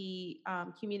specialty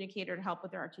communicator to help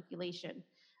with their articulation.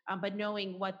 But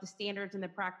knowing what the standards and the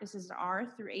practices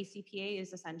are through ACPA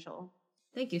is essential.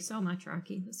 Thank you so much,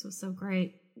 Rocky. This was so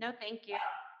great. No, thank you.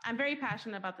 I'm very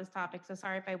passionate about this topic, so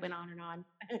sorry if I went on and on.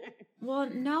 Well,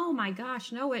 no, my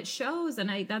gosh, no, it shows.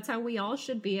 And that's how we all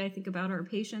should be. I think about our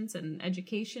patients and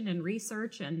education and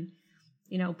research. And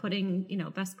putting,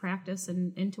 best practice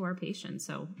into our patients.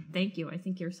 So thank you. I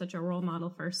think you're such a role model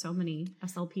for so many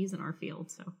SLPs in our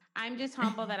field. So I'm just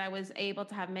humble that I was able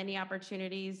to have many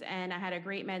opportunities, and I had a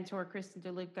great mentor, Kristen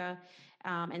DeLuca,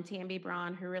 and Tammy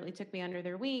Braun, who really took me under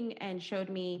their wing and showed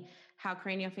me how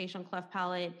craniofacial and cleft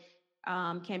palate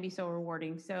can be so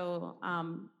rewarding. So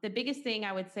the biggest thing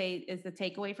I would say is the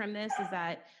takeaway from this is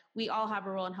that we all have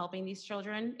a role in helping these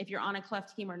children. If you're on a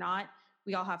cleft team or not,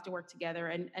 we all have to work together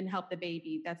and help the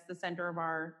baby. That's the center of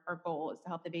our goal, is to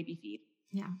help the baby feed.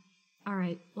 Yeah. All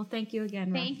right. Well, thank you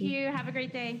again, Thank Rocky. you. Have a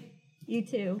great day. You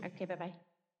too. Okay, bye-bye.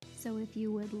 So if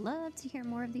you would love to hear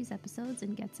more of these episodes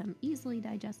and get some easily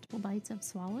digestible bites of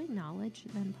swallowing knowledge,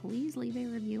 then please leave a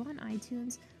review on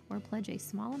iTunes or pledge a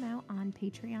small amount on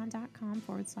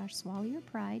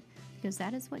patreon.com/swallowyourpride, because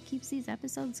that is what keeps these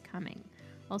episodes coming.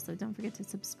 Also, don't forget to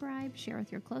subscribe, share with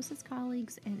your closest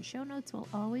colleagues, and show notes will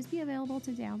always be available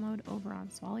to download over on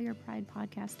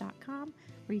swallowyourpridepodcast.com,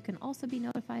 where you can also be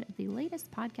notified of the latest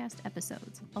podcast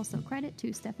episodes. Also, credit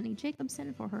to Stephanie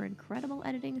Jacobson for her incredible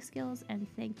editing skills, and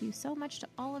thank you so much to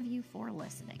all of you for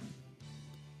listening.